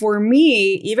 So for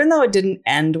me, even though it didn't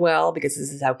end well, because this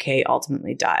is how Kay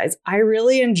ultimately dies, I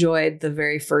really enjoyed the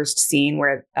very first scene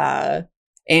where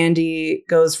Andy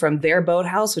goes from their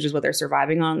boathouse, which is what they're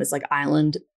surviving on, this like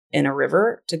island in a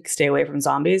river to stay away from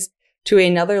zombies, to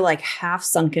another like half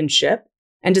sunken ship,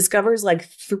 and discovers like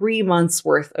 3 months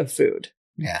worth of food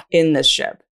in this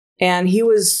ship. And he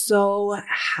was so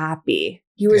happy.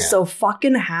 He was so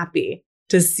fucking happy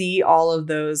to see all of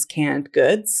those canned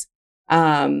goods.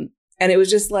 And it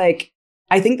was just like,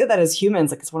 I think that as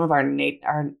humans, like it's one of our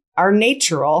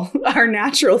natural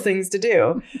things to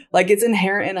do. Like it's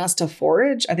inherent in us to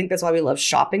forage. I think that's why we love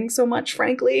shopping so much,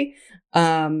 frankly.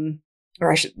 I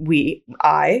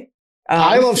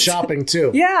love shopping too.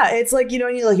 Yeah. It's like,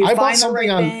 you I bought something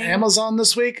on Amazon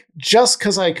this week just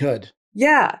because I could.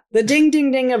 Yeah. The ding,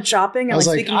 ding, ding of shopping. I was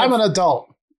like, I'm an adult.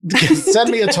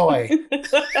 Send me a toy.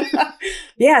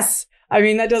 Yes. I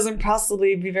mean, that doesn't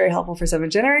possibly be very helpful for 7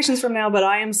 generations from now, but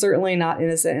I am certainly not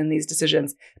innocent in these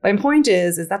decisions. My point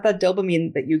is that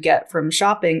dopamine that you get from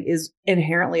shopping is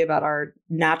inherently about our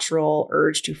natural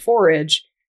urge to forage.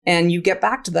 And you get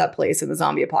back to that place in the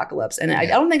zombie apocalypse. And I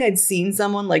don't think I'd seen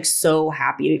someone like so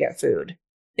happy to get food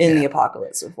in the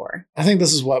apocalypse before. I think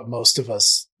this is what most of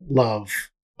us love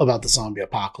about the zombie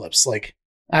apocalypse. Like,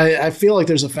 I feel like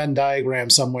there's a Venn diagram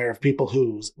somewhere of people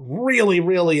who really,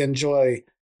 really enjoy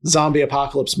zombie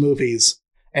apocalypse movies,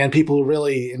 and people who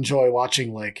really enjoy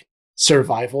watching like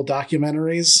survival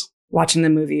documentaries. Watching the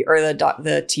movie or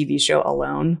the TV show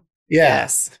Alone. Yeah.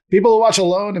 Yes. People who watch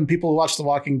Alone and people who watch The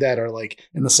Walking Dead are like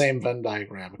in the same Venn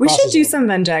diagram. We should do some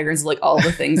Venn diagrams of like all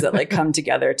the things that like come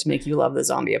together to make you love the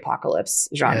zombie apocalypse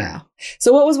genre. Yeah.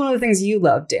 So what was one of the things you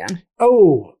loved, Dan?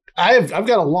 Oh, I've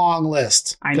got a long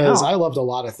list I know. because I loved a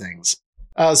lot of things.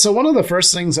 So one of the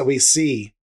first things that we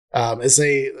see is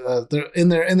they're in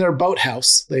their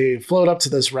boathouse. They float up to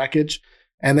this wreckage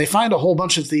and they find a whole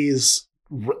bunch of these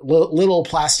little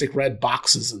plastic red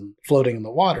boxes and floating in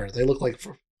the water. They look like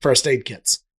first aid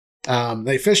kits.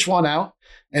 They fish one out,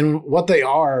 and what they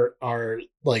are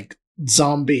like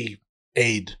zombie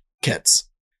aid kits.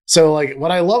 So like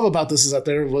what I love about this is that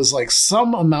there was like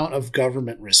some amount of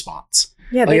government response.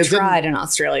 Yeah, Like, they tried in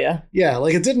Australia. Yeah,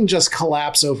 like it didn't just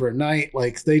collapse overnight.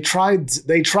 Like they tried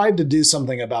to do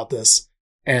something about this,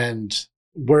 and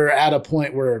we're at a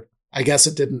point where I guess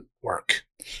it didn't work.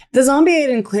 The zombie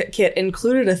aid kit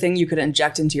included a thing you could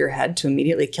inject into your head to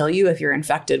immediately kill you if you're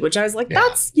infected, which I was like,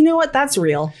 that's, you know what, that's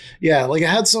real. Yeah, like it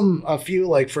had a few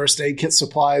like first aid kit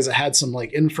supplies. It had some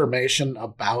like information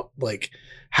about like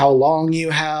how long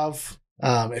you have,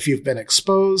 if you've been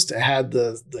exposed. It had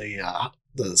the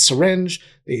syringe.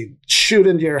 They shoot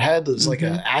into your head. There's like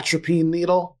an atropine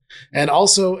needle, and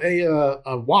also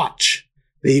a watch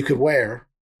that you could wear.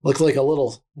 Looked like a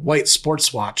little white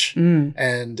sports watch,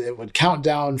 and it would count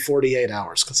down 48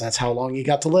 hours because that's how long you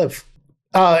got to live.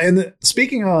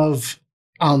 Speaking of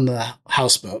on the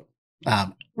houseboat,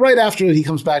 right after he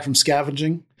comes back from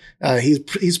scavenging,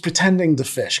 he's pretending to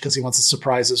fish because he wants to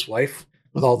surprise his wife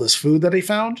with all this food that he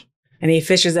found. And he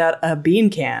fishes out a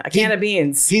can of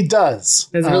beans. He does.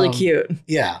 It's really cute.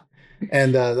 Yeah.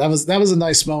 And that was a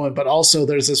nice moment. But also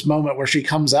there's this moment where she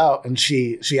comes out and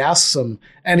she asks him,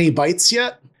 any bites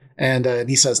yet? And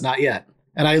he says, not yet.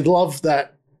 And I love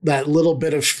that little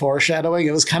bit of foreshadowing.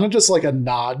 It was kind of just like a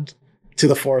nod to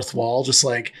the fourth wall, just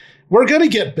like, we're going to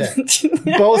get bit.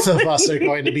 Both of us are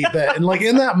going to be bit. And like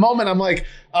in that moment, I'm like,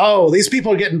 oh, these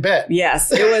people are getting bit.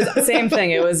 Yes, it was the same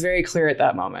thing. It was very clear at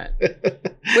that moment,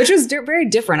 which was very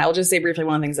different. I'll just say briefly,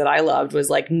 one of the things that I loved was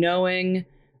like knowing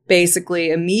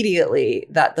basically immediately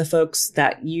that the folks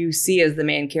that you see as the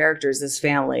main characters, this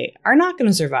family, are not going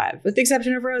to survive, with the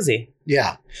exception of Rosie.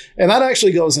 Yeah. And that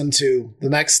actually goes into the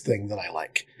next thing that I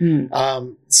like.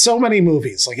 So many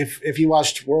movies, like if you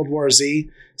watched World War Z,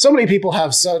 so many people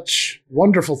have such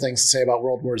wonderful things to say about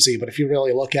World War Z, but if you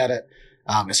really look at it,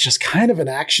 it's just kind of an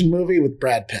action movie with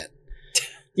Brad Pitt.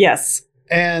 Yes.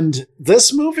 And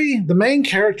this movie, the main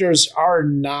characters are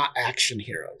not action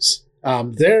heroes.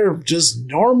 They're just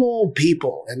normal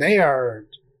people, and they're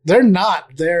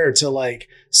not there to like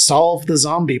solve the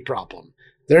zombie problem.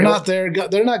 They're not there.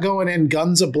 They're not going in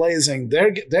guns a-blazing.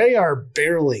 They are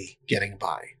barely getting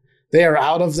by. They are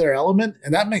out of their element,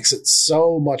 and that makes it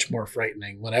so much more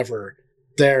frightening whenever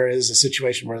there is a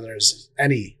situation where there's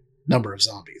any number of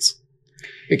zombies.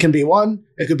 It can be 1,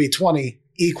 it could be 20,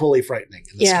 equally frightening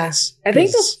in this case. I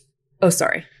think oh,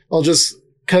 sorry. Well, just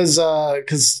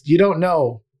because you don't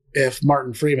know if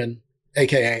Martin Freeman,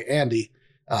 aka Andy,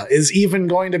 is even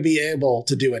going to be able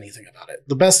to do anything about it.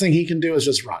 The best thing he can do is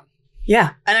just run.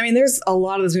 Yeah. And I mean, there's a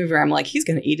lot of this movie where I'm like, he's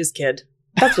going to eat his kid.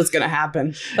 That's what's going to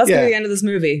happen. That's going to be the end of this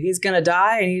movie. He's going to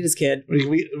die and eat his kid.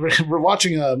 We're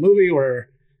watching a movie where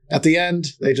at the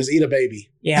end, they just eat a baby.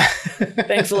 Yeah.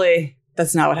 Thankfully,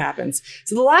 that's not what happens.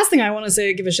 So the last thing I want to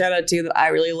say, give a shout out to that I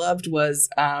really loved was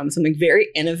something very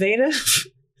innovative.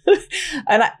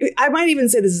 And I might even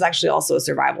say this is actually also a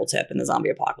survival tip in the zombie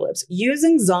apocalypse.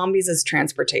 Using zombies as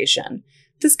transportation.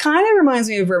 This kind of reminds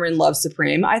me of Vermin Love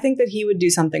Supreme. I think that he would do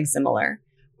something similar.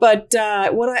 But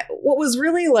what was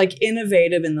really like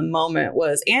innovative in the moment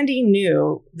was Andy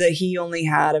knew that he only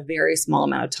had a very small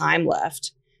amount of time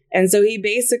left. And so he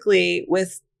basically,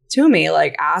 with Toomey,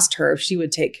 like asked her if she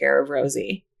would take care of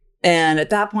Rosie. And at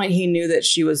that point, he knew that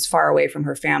she was far away from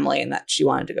her family and that she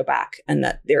wanted to go back, and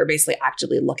that they were basically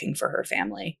actively looking for her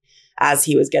family as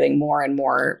he was getting more and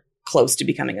more close to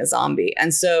becoming a zombie.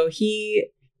 And so he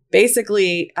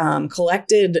basically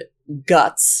collected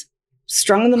guts,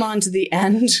 strung them onto the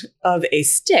end of a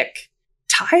stick,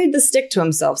 tied the stick to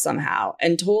himself somehow,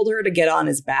 and told her to get on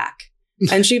his back.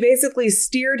 And she basically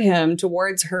steered him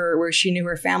towards her where she knew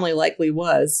her family likely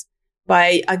was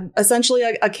by essentially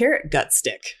a carrot gut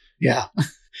stick. Yeah.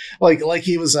 like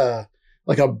he was a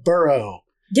burro.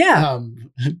 Yeah.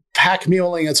 Pack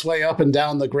muling its way up and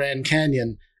down the Grand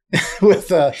Canyon with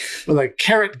a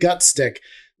carrot gut stick.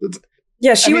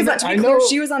 Yeah, she was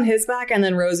on his back and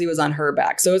then Rosie was on her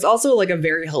back. So it's also like a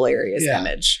very hilarious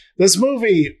image. This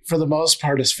movie, for the most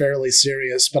part, is fairly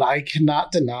serious, but I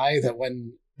cannot deny that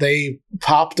when they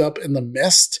popped up in the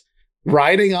mist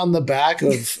riding on the back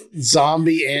of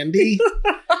zombie Andy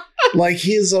like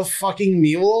he's a fucking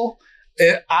mule.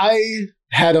 I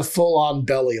had a full-on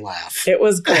belly laugh. It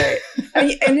was great.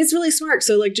 And it's really smart.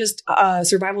 So like just a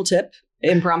survival tip,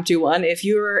 impromptu one. If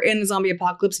you're in a zombie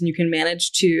apocalypse and you can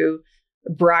manage to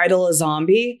bridle a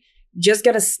zombie, just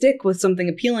get a stick with something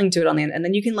appealing to it on the end. And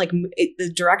then you can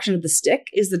the direction of the stick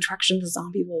is the direction the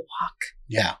zombie will walk.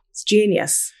 Yeah. It's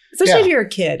genius. Especially if you're a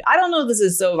kid. I don't know if this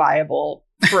is so viable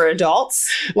for adults.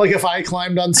 Like if I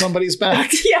climbed on somebody's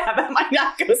back. Yeah, that might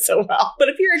not go so well. But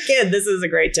if you're a kid, this is a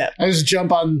great tip. I just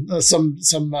jump on some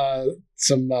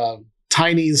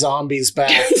tiny zombie's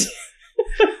back.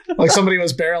 Like somebody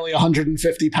was barely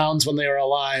 150 pounds when they were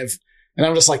alive. And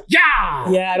I'm just like, yeah!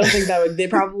 Yeah, I don't think that would, they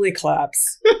probably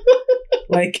collapse.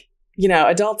 Like, you know,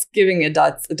 adults giving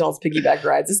adults piggyback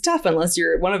rides is tough unless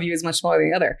one of you is much smaller than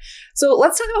the other. So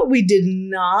let's talk about what we did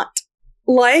not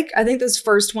like. I think this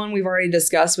first one we've already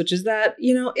discussed, which is that,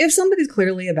 you know, if somebody's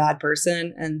clearly a bad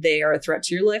person and they are a threat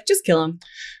to your life, just kill them.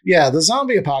 Yeah, the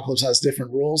zombie apocalypse has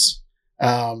different rules.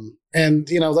 And,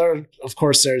 you know,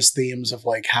 there's themes of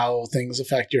like how things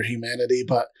affect your humanity.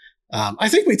 But I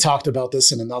think we talked about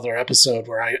this in another episode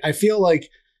where I feel like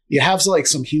you have like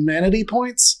some humanity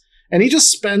points. And you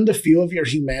just spend a few of your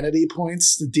humanity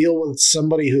points to deal with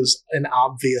somebody who's an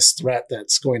obvious threat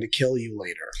that's going to kill you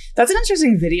later. That's an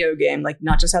interesting video game, like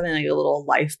not just having like a little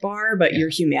life bar, but your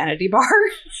humanity bar.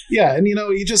 Yeah, and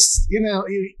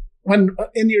when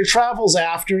in your travels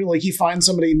after, like you find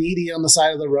somebody needy on the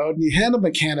side of the road and you hand them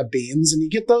a can of beans and you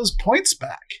get those points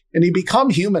back and you become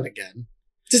human again.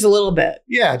 Just a little bit.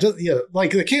 Yeah,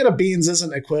 like the can of beans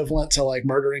isn't equivalent to like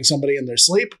murdering somebody in their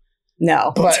sleep.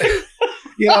 No. But...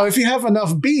 You know, if you have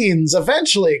enough beans,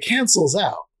 eventually it cancels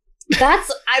out.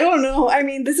 I don't know. I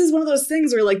mean, this is one of those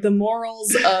things where like the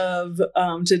morals of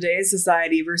today's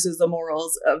society versus the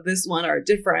morals of this one are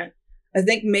different. I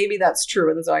think maybe that's true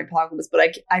in the zombie apocalypse, but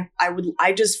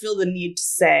I just feel the need to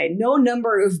say no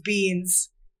number of beans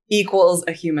equals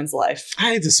a human's life.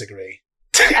 I disagree.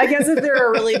 I guess if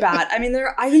they're really bad, I mean,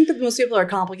 I think that most people are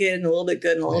complicated and a little bit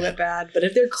good and a little bit bad, but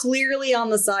if they're clearly on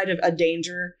the side of a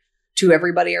danger to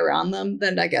everybody around them,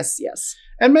 then I guess yes.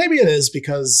 And maybe it is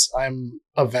because I'm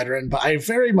a veteran, but I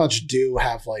very much do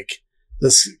have like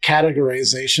this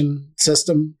categorization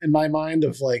system in my mind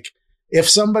of like, if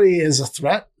somebody is a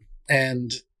threat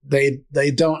and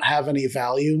they don't have any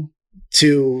value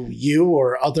to you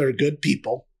or other good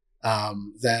people,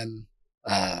 then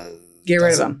get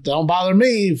rid of them. Don't bother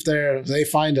me if they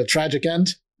find a tragic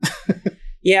end.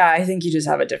 Yeah, I think you just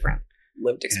have a different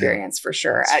lived experience for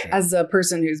sure. As a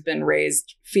person who's been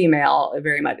raised female,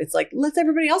 very much, it's like, let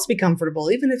everybody else be comfortable,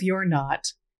 even if you're not.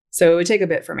 So it would take a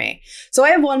bit for me. So I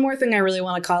have one more thing I really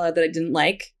want to call out that I didn't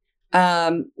like,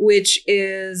 which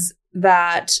is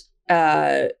that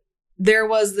there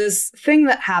was this thing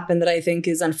that happened that I think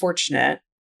is unfortunate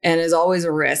and is always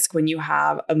a risk when you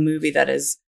have a movie that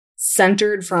is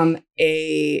centered from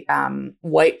a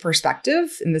white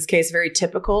perspective. In this case, very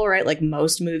typical, right? Like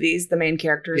most movies, the main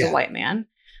character is a white man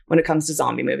when it comes to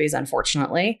zombie movies,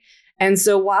 unfortunately. And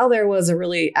so while there was a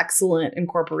really excellent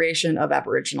incorporation of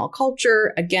Aboriginal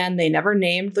culture, again, they never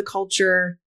named the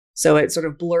culture. So it sort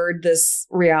of blurred this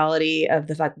reality of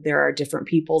the fact that there are different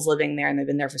peoples living there and they've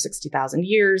been there for 60,000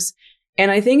 years.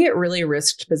 And I think it really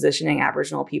risked positioning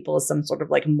Aboriginal people as some sort of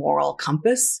like moral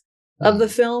compass of the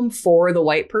film for the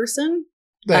white person.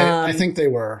 I think they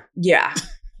were. Yeah.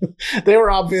 They were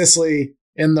obviously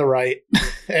in the right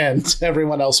and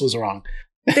everyone else was wrong.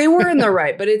 They were in the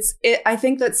right, but I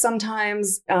think that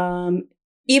sometimes,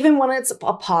 even when it's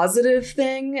a positive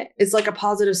thing, it's like a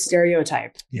positive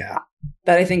stereotype. Yeah.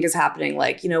 That I think is happening.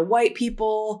 Like, you know, white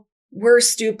people, we're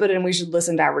stupid and we should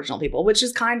listen to Aboriginal people, which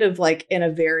is kind of like in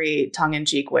a very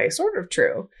tongue-in-cheek way, sort of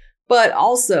true. But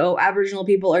also, Aboriginal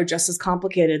people are just as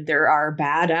complicated. There are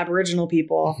bad Aboriginal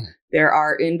people. Mm-hmm. There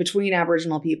are in-between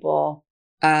Aboriginal people.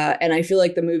 And I feel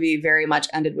like the movie very much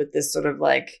ended with this sort of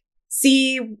like,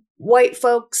 see, white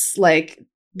folks, like,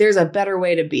 there's a better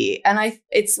way to be. And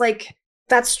it's like,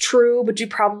 that's true, but you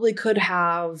probably could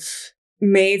have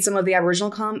made some of the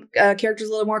Aboriginal characters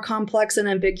a little more complex and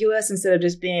ambiguous instead of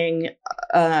just being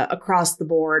across the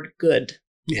board good.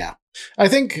 Yeah. I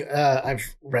think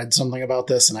I've read something about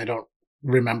this and I don't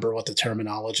remember what the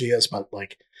terminology is, but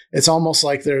like it's almost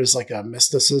like there's like a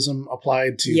mysticism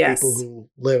applied to people who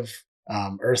live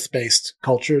earth-based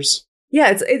cultures.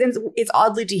 Yeah, it's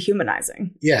oddly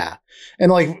dehumanizing. Yeah.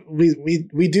 And like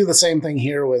we do the same thing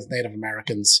here with Native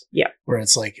Americans. Yeah. Where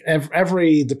it's like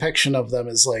every depiction of them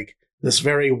is like this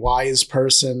very wise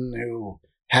person who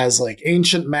has like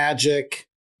ancient magic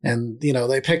And,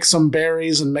 they pick some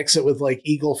berries and mix it with like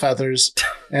eagle feathers,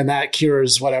 and that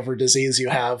cures whatever disease you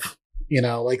have.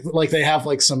 Like they have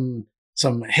like some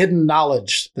hidden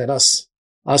knowledge that us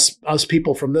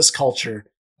people from this culture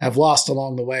have lost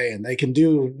along the way, and they can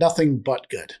do nothing but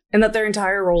good. And that their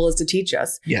entire role is to teach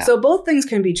us. Yeah. So both things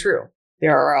can be true.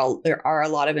 There are a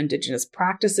lot of indigenous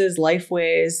practices, life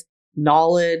ways,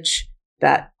 knowledge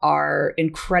that are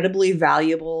incredibly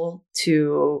valuable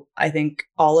to, I think,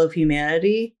 all of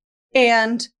humanity.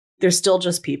 And they're still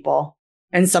just people.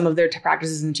 And some of their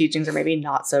practices and teachings are maybe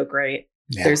not so great.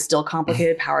 Yeah. There's still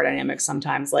complicated power dynamics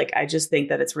sometimes. Like, I just think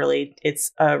that it's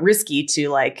risky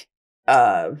to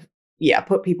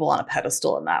put people on a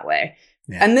pedestal in that way.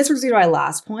 Yeah. And this brings me to my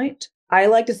last point. I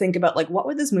like to think about, like, what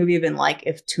would this movie have been like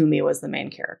if Toomey was the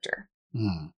main character?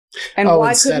 Mm. And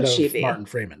why couldn't she be? Martin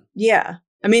Freeman. Yeah.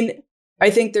 I mean, I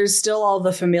think there's still all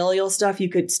the familial stuff. You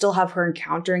could still have her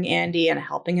encountering Andy and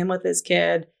helping him with his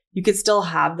kid. You could still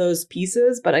have those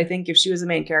pieces. But I think if she was the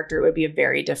main character, it would be a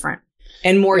very different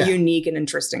and more unique and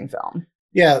interesting film.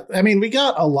 Yeah. I mean, we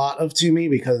got a lot of Toomey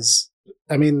because,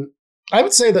 I mean, I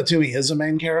would say that Toomey is a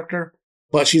main character,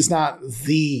 but she's not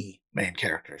the main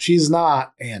character. She's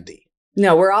not Andy.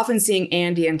 No, we're often seeing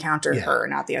Andy encounter her,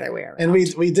 not the other way around. And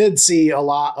we did see a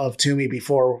lot of Toomey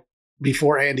before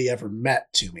Andy ever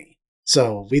met Toomey.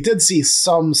 So we did see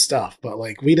some stuff, but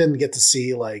like we didn't get to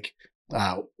see like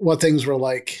what things were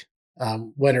like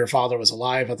when her father was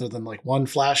alive, other than like one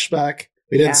flashback.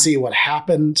 We didn't see what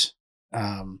happened.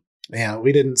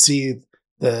 We didn't see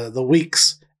the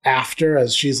weeks after,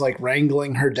 as she's like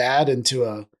wrangling her dad into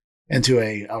a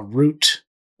root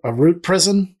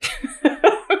prison.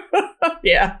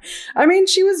 Yeah. I mean,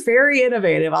 she was very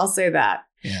innovative. I'll say that.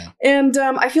 Yeah. And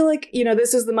I feel like,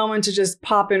 this is the moment to just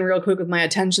pop in real quick with my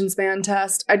attention span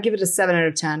test. I'd give it a 7 out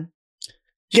of 10.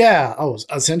 Yeah. Oh,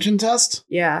 attention test?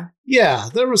 Yeah. Yeah.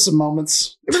 There were some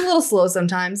moments. It was a little slow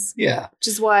sometimes. Yeah. Which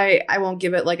is why I won't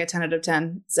give it like a 10 out of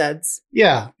 10 Zeds.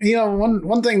 Yeah.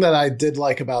 One thing that I did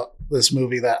like about this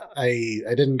movie that I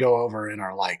didn't go over in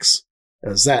our likes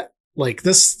is that like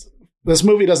this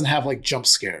movie doesn't have like jump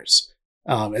scares.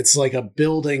 It's like a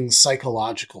building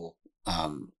psychological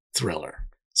thriller.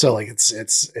 So like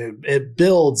it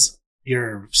builds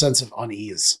your sense of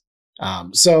unease.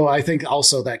 So I think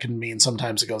also that can mean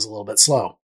sometimes it goes a little bit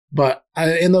slow. But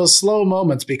in those slow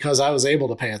moments, because I was able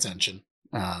to pay attention,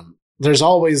 there's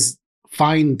always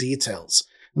fine details,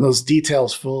 and those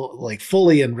details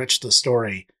fully enrich the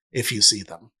story if you see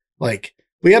them. Like,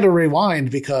 we had to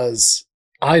rewind because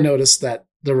I noticed that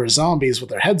there were zombies with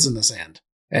their heads in the sand.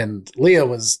 And Leah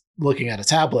was looking at a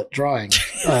tablet drawing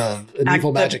an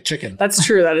evil magic chicken. That's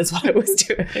true. That is what I was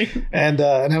doing. And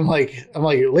I'm like,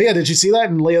 Leah, did you see that?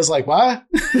 And Leah's like, what?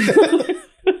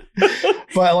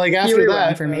 But like after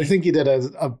that, I think you did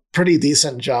a pretty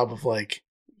decent job of like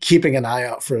keeping an eye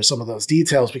out for some of those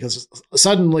details, because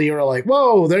suddenly you were like,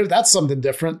 whoa, that's something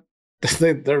different.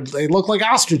 They look like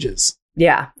ostriches.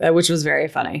 Yeah, which was very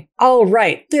funny. All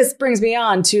right. This brings me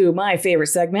on to my favorite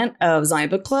segment of Zombie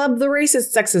Book Club, the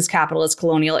racist, sexist, capitalist,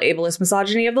 colonial, ableist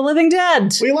misogyny of the living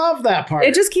dead. We love that part.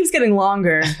 It just keeps getting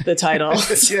longer, the title.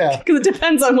 Yeah. Because it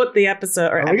depends on what the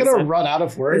episode Are we going to run out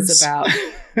of words? Is about.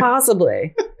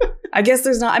 Possibly. I guess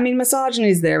there's not,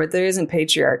 misogyny's there, but there isn't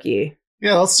patriarchy.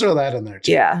 Yeah, let's throw that in there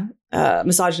too. Yeah.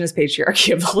 Misogynist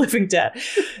patriarchy of the living dead.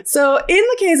 So in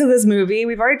the case of this movie,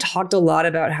 we've already talked a lot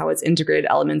about how it's integrated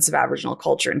elements of Aboriginal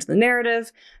culture into the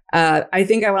narrative. I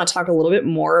think I want to talk a little bit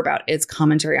more about its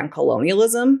commentary on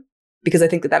colonialism, because I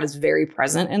think that is very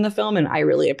present in the film and I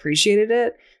really appreciated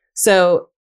it. So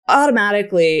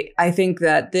automatically, I think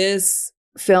that this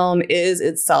film is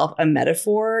itself a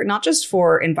metaphor, not just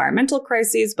for environmental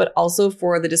crises, but also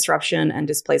for the disruption and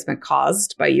displacement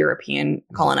caused by European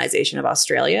colonization of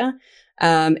Australia.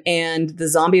 And the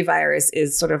zombie virus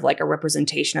is sort of like a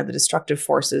representation of the destructive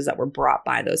forces that were brought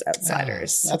by those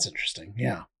outsiders. That's interesting.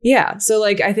 Yeah. Yeah. So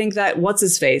like, I think that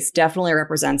What's-His-Face definitely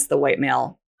represents the white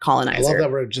male colonizer. I love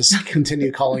that we're just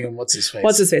continue calling him What's-His-Face.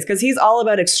 What's-His-Face? Because he's all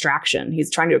about extraction.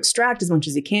 He's trying to extract as much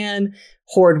as he can,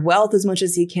 hoard wealth as much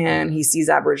as he can. He sees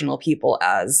Aboriginal people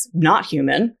as not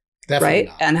human, Definitely right?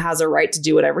 not. And has a right to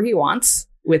do whatever he wants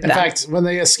with them. In fact, when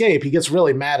they escape, he gets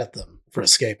really mad at them for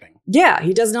escaping. Yeah,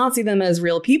 he does not see them as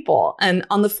real people. And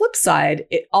on the flip side,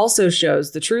 it also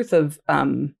shows the truth of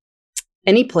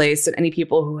any place and any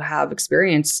people who have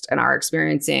experienced and are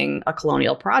experiencing a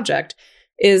colonial project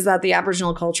is that the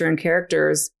Aboriginal culture and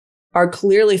characters are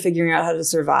clearly figuring out how to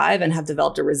survive and have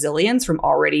developed a resilience from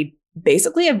already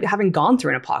basically having gone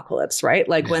through an apocalypse, right?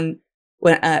 Like when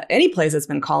any place that's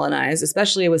been colonized,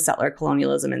 especially with settler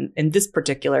colonialism in this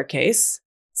particular case,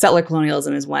 settler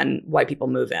colonialism is when white people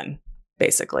move in.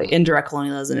 basically. Indirect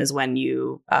colonialism is when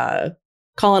you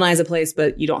colonize a place,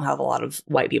 but you don't have a lot of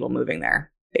white people moving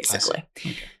there, basically.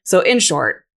 Okay. So in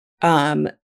short,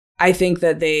 I think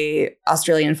that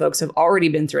Australian folks have already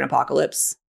been through an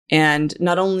apocalypse. And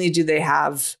not only do they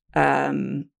have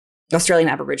Australian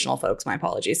Aboriginal folks, my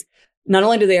apologies. Not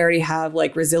only do they already have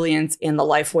like resilience in the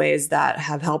life ways that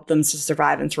have helped them to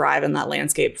survive and thrive in that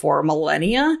landscape for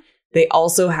millennia, they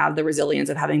also have the resilience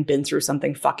of having been through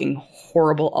something fucking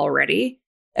horrible already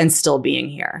and still being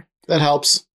here. That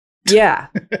helps. Yeah.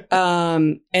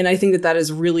 And I think that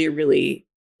is really, really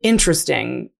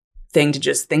interesting thing to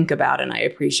just think about. And I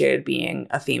appreciated being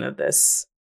a theme of this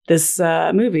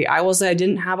movie. I will say I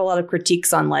didn't have a lot of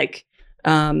critiques on like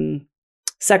sexism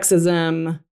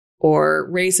or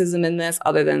racism in this,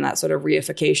 other than that sort of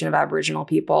reification of Aboriginal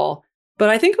people. But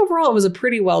I think overall it was a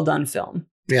pretty well done film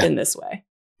in this way.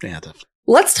 Yeah, definitely.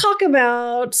 Let's talk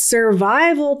about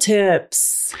survival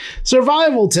tips.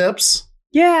 Survival tips?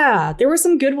 Yeah, there were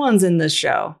some good ones in this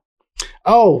show.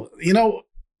 Oh,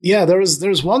 yeah,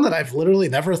 there's one that I've literally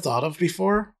never thought of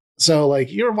before. So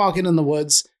like you're walking in the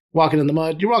woods, walking in the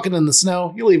mud, you're walking in the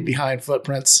snow, you leave behind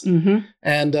footprints. Mm-hmm.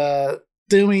 And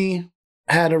Doomy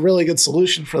had a really good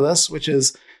solution for this, which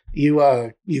is you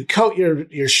coat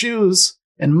your shoes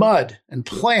in mud and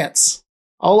plants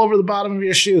all over the bottom of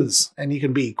your shoes, and you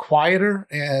can be quieter,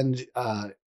 and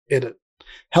it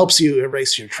helps you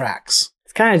erase your tracks.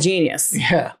 It's kind of genius.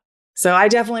 Yeah. So I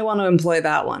definitely want to employ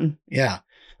that one. Yeah.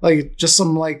 Like just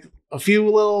a few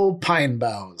little pine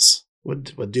boughs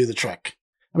would do the trick.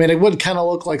 I mean, it would kind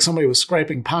of look like somebody was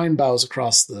scraping pine boughs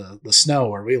across the snow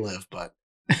where we live, but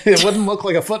it wouldn't look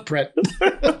like a footprint.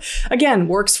 Again,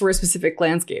 works for a specific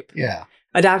landscape. Yeah.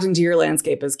 Adapting to your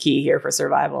landscape is key here for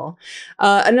survival.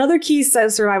 Another key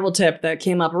survival tip that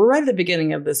came up right at the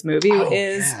beginning of this movie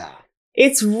is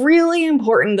it's really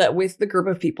important that with the group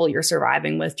of people you're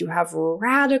surviving with, you have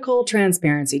radical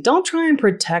transparency. Don't try and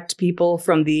protect people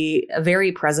from the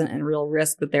very present and real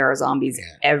risk that there are zombies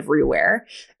everywhere.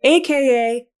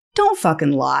 AKA, don't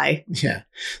fucking lie. Yeah.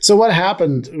 So what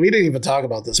happened? We didn't even talk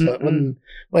about this, but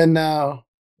when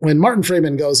Martin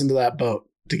Freeman goes into that boat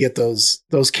to get those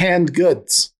canned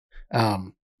goods,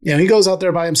 he goes out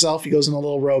there by himself. He goes in a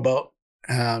little rowboat,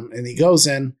 and he goes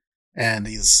in, and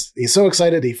he's so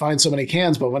excited. He finds so many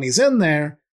cans, but when he's in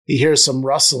there, he hears some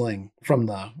rustling from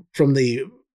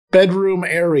the bedroom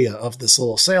area of this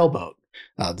little sailboat.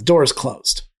 The door is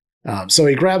closed, so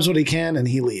he grabs what he can and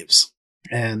he leaves.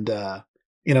 And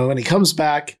when he comes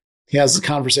back, he has a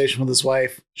conversation with his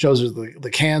wife, shows her the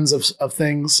cans of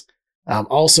things.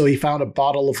 Also, he found a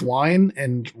bottle of wine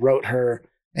and wrote her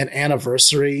an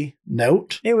anniversary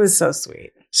note. It was so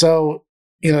sweet. So,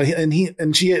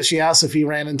 she asked if he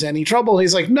ran into any trouble.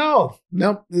 He's like, nope,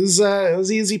 it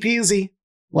was easy peasy,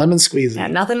 lemon squeezy. Yeah,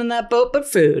 nothing in that boat but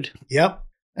food. Yep.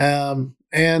 So,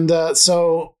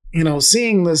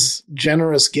 seeing this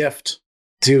generous gift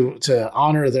to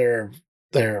honor their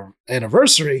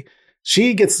anniversary,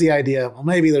 she gets the idea, well,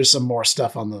 maybe there's some more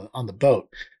stuff on the boat.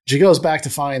 She goes back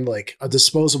to find like a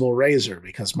disposable razor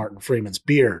because Martin Freeman's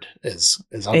beard is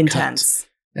uncut. Intense.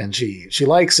 And she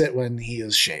likes it when he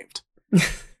is shaved.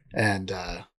 and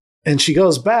she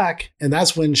goes back, and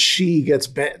that's when she gets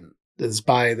bitten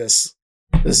by this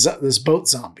boat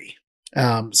zombie.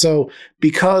 So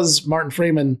because Martin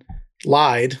Freeman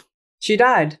lied, she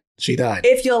died.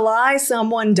 If you lie,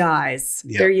 someone dies.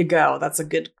 Yep. There you go. That's a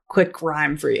good quick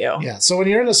rhyme for you. Yeah. So when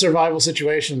you're in a survival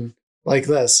situation like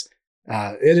this,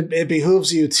 it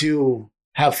behooves you to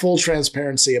have full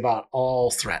transparency about all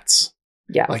threats.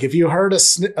 Yeah. Like if you heard a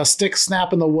stick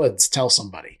snap in the woods, tell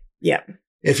somebody. Yeah.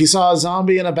 If you saw a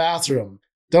zombie in a bathroom,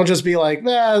 don't just be like,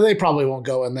 they probably won't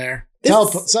go in there.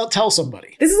 Tell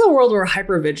somebody. This is a world where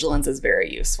hypervigilance is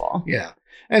very useful. Yeah.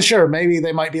 And sure, maybe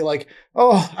they might be like,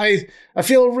 oh, I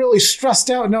feel really stressed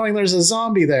out knowing there's a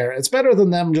zombie there. It's better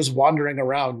than them just wandering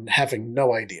around and having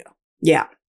no idea. Yeah,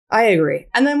 I agree.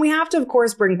 And then we have to, of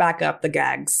course, bring back up the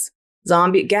gags.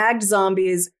 Gagged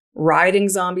zombies, riding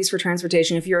zombies for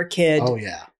transportation if you're a kid. Oh,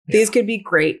 yeah. These could be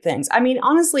great things. I mean,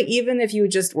 honestly, even if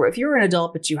you're an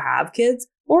adult but you have kids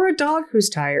or a dog who's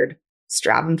tired,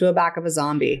 strap them to the back of a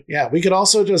zombie. Yeah, we could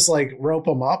also just like rope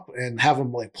them up and have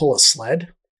them like pull a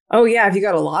sled. Oh, yeah, if you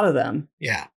got a lot of them.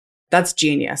 Yeah. That's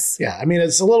genius. Yeah, I mean,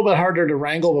 it's a little bit harder to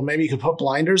wrangle, but maybe you could put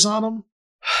blinders on them.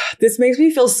 This makes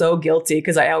me feel so guilty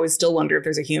because I always still wonder if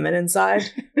there's a human inside.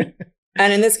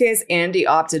 And in this case, Andy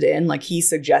opted in. Like, he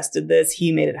suggested this.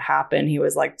 He made it happen. He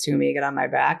was like, to me, get on my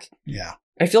back. Yeah.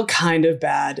 I feel kind of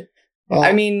bad. Well,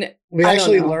 I mean, we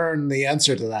actually learn the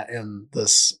answer to that in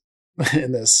this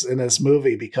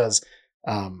movie because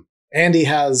Andy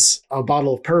has a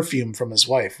bottle of perfume from his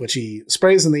wife, which he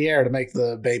sprays in the air to make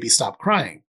the baby stop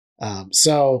crying.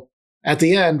 So at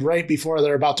the end, right before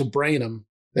they're about to brain him,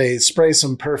 they spray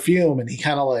some perfume and he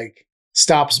kind of like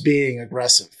stops being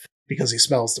aggressive because he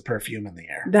smells the perfume in the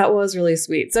air. That was really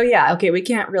sweet. So yeah, okay, we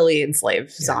can't really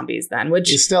enslave zombies then, which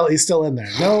he's still in there.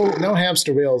 No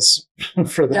hamster wheels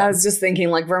for that. I was just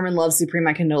thinking, like, Vermin Love Supreme,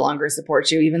 I can no longer support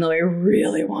you, even though I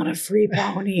really want a free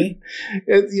pony.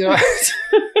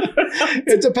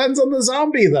 It depends on the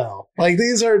zombie, though. Like,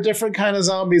 these are different kind of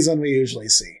zombies than we usually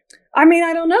see. I mean,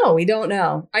 I don't know. We don't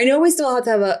know. I know we still have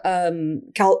to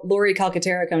have Lori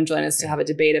Calcaterra come join us to have a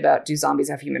debate about do zombies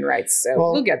have human rights. So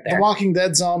we'll get there. The Walking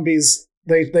Dead zombies,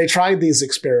 they tried these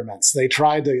experiments. They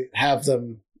tried to have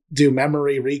them do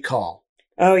memory recall.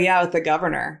 Oh, yeah, with the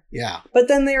governor. Yeah. But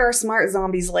then there are smart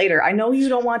zombies later. I know you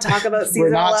don't want to talk about season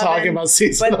 11. We're not talking about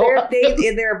season 11. But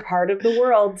they're part of the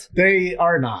world. They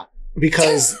are not,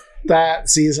 because that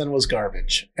season was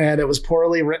garbage. And it was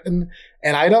poorly written.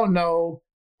 And I don't know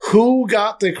who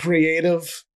got the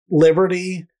creative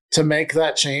liberty to make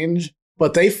that change,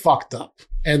 but they fucked up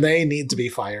and they need to be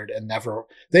fired and never.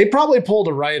 They probably pulled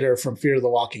a writer from Fear the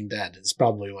Walking Dead is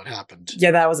probably what happened. Yeah,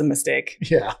 that was a mistake.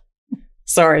 Yeah.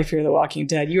 Sorry, Fear the Walking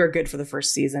Dead. You were good for the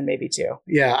first season, maybe 2.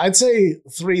 Yeah, I'd say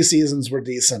 3 seasons were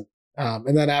decent.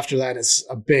 And then after that, it's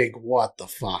a big what the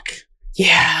fuck.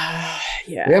 Yeah.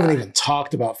 We haven't even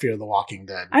talked about Fear the Walking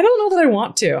Dead. I don't know that I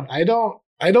want to. I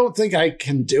don't think I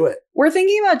can do it. We're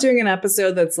thinking about doing an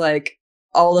episode that's like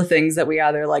all the things that we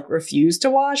either like refuse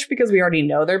to watch because we already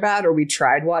know they're bad, or we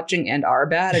tried watching and are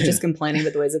bad and just complaining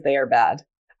about the ways that they are bad.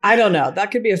 I don't know.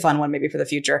 That could be a fun one maybe for the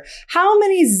future. How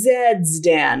many Zeds,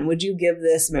 Dan, would you give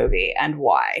this movie and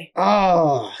why?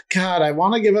 Oh, God, I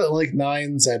want to give it like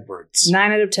 9 Zedwards.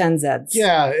 9 out of 10 Zeds.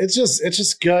 Yeah, it's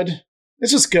just good.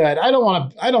 It's just good. I don't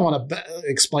want to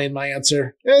explain my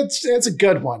answer. It's a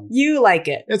good one. You like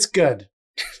it. It's good.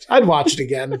 I'd watch it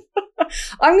again.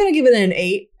 I'm going to give it an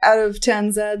 8 out of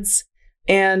 10 Zeds.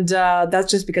 And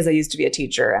that's just because I used to be a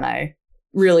teacher and I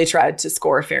really tried to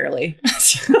score fairly.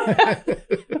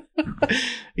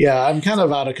 Yeah, I'm kind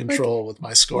of out of control with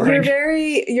my scoring.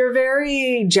 You're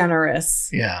very generous.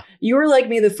 Yeah. You were like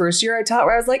me the first year I taught,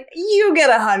 where I was like, you get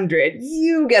 100,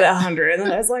 you get 100. And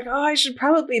then I was like, oh, I should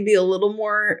probably be a little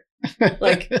more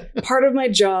like, part of my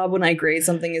job when I grade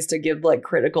something is to give like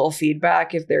critical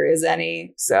feedback if there is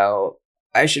any. So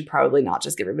I should probably not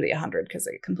just give everybody 100 because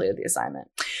I completed the assignment.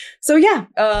 So yeah,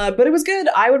 but it was good.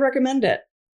 I would recommend it.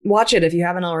 Watch it if you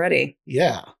haven't already.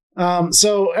 Yeah.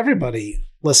 So everybody,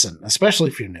 listen, especially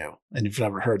if you're new and you've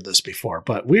never heard this before,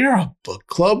 but we are a book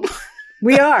club.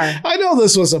 We are. I know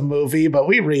this was a movie, but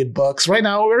we read books. Right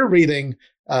now we're reading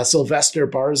Sylvester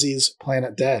Barzey's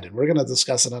Planet Dead, and we're going to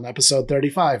discuss it on episode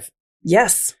 35.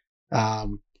 Yes.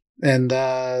 Planet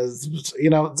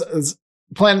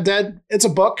Dead, it's a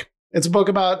book. It's a book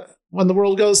about when the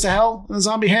world goes to hell in a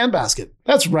zombie handbasket.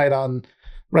 That's right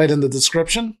in the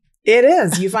description. It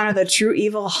is. You find out that true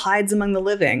evil hides among the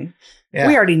living. Yeah.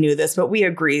 We already knew this, but we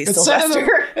agree,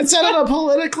 Sylvester. It's set in a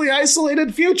politically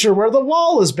isolated future where the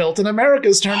wall is built and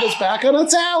America's turned its back on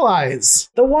its allies.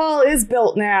 The wall is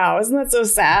built now. Isn't that so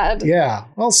sad? Yeah.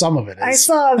 Well, some of it is. I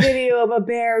saw a video of a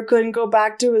bear who couldn't go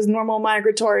back to his normal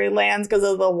migratory lands because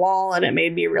of the wall, and it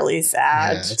made me really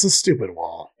sad. Yeah, it's a stupid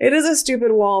wall. It is a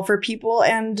stupid wall for people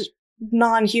and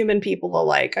non-human people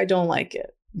alike. I don't like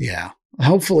it. Yeah.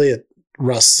 Hopefully it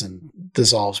rusts and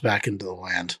dissolves back into the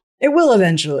land. It will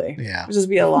eventually. Yeah. It'll just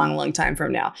be a long, long time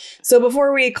from now. So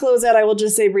before we close out, I will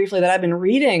just say briefly that I've been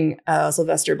reading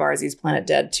Sylvester Barzey's Planet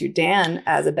Dead to Dan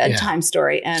as a bedtime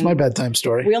story. And it's my bedtime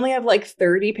story. We only have like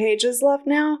 30 pages left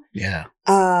now. Yeah.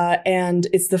 And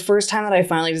it's the first time that I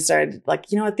finally decided,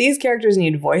 like, you know what? These characters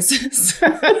need voices.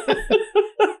 Dan,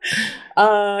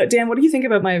 what do you think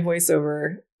about my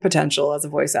voiceover potential as a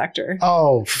voice actor?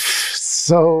 Oh,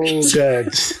 so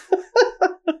good.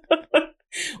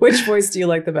 Which voice do you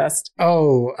like the best?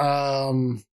 Oh,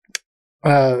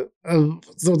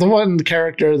 the one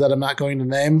character that I'm not going to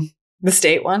name. The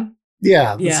State one?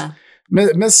 Yeah. Yeah.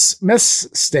 Miss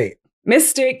State. Miss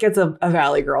State gets a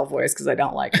Valley Girl voice because I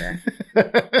don't like her.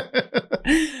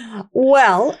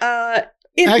 Well, actually,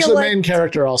 the main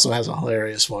character also has a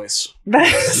hilarious voice.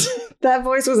 That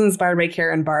voice was inspired by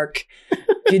Karen Bark.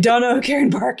 If you don't know who Karen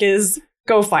Bark is,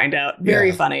 go find out.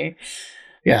 Very funny.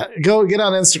 Yeah, go get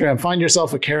on Instagram. Find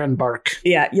yourself a Karen Bark.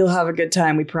 Yeah, you'll have a good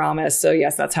time, we promise. So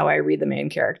yes, that's how I read the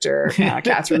main character,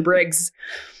 Catherine Briggs.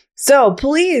 So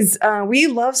please, we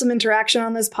love some interaction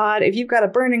on this pod. If you've got a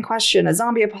burning question, a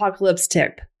zombie apocalypse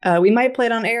tip, we might play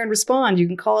it on air and respond. You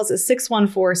can call us at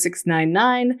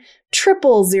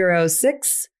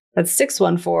 614-699-0006. That's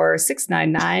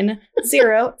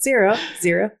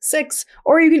 614-699-0006.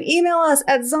 Or you can email us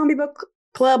at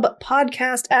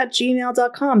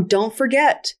zombiebookclubpodcast@gmail.com. Don't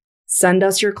forget, send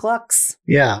us your clucks.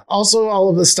 Yeah. Also, all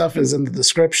of this stuff is in the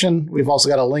description. We've also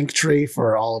got a link tree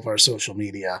for all of our social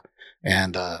media.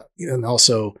 And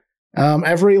also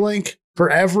every link for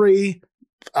every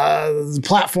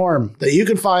platform that you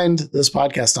can find this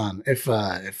podcast on.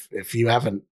 If you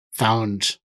haven't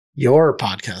found your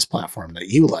podcast platform that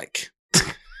you like.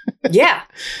 Yeah.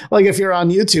 Like if you're on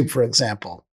YouTube, for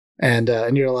example, and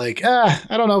you're like, I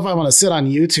don't know if I want to sit on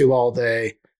YouTube all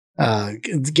day,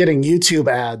 getting YouTube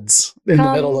ads in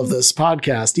the middle of this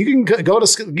podcast. You can go to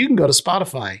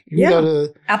Spotify. You can go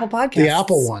to Apple Podcasts. The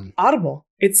Apple one. Audible.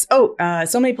 It's so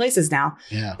many places now.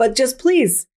 Yeah. But just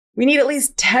please, we need at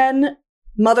least 10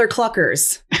 mother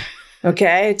cluckers.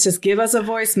 Okay, just give us a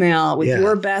voicemail with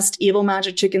your best Evil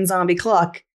Magic Chicken Zombie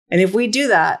cluck. And if we do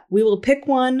that, we will pick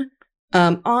one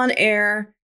on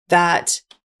air that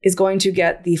is going to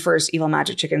get the first Evil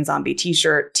Magic Chicken Zombie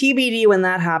t-shirt. TBD when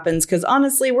that happens, because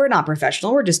honestly, we're not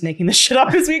professional. We're just making this shit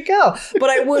up as we go. But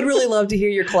I would really love to hear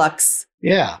your clucks.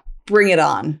 Yeah. Bring it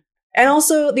on. And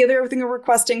also, the other thing we're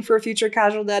requesting for future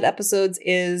Casual Dead episodes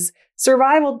is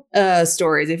survival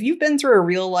stories. If you've been through a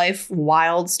real life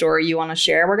wild story you want to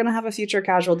share, we're going to have a future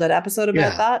Casual Dead episode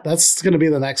about that. That's going to be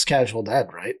the next Casual Dead,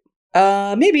 right?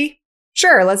 Maybe.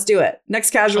 Sure, let's do it.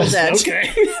 Next Casual Dead. Okay.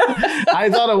 I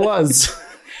thought it was.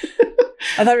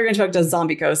 I thought we were going to talk to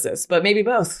zombiecosis, but maybe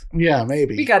both. Yeah,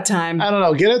 maybe. We got time. I don't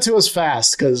know. Get it to us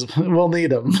fast because we'll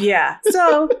need them. Yeah.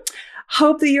 So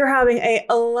hope that you're having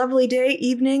a lovely day,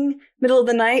 evening, middle of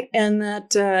the night, and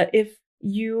that if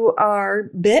you are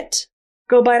bit,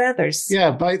 go bite others.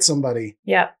 Yeah, bite somebody.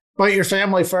 Yeah. Bite your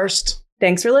family first.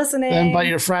 Thanks for listening. Then bite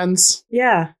your friends.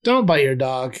 Yeah. Don't bite your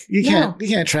dog. You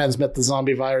can't transmit the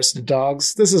zombie virus to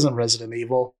dogs. This isn't Resident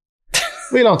Evil.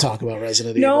 We don't talk about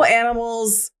Resident Evil. No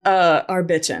animals are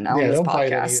bitching on this don't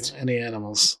podcast. bite any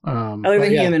animals. Other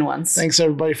than human ones. Thanks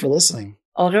everybody for listening.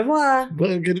 Au revoir.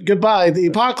 Goodbye. The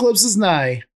apocalypse is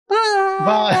nigh. Bye.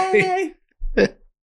 Bye.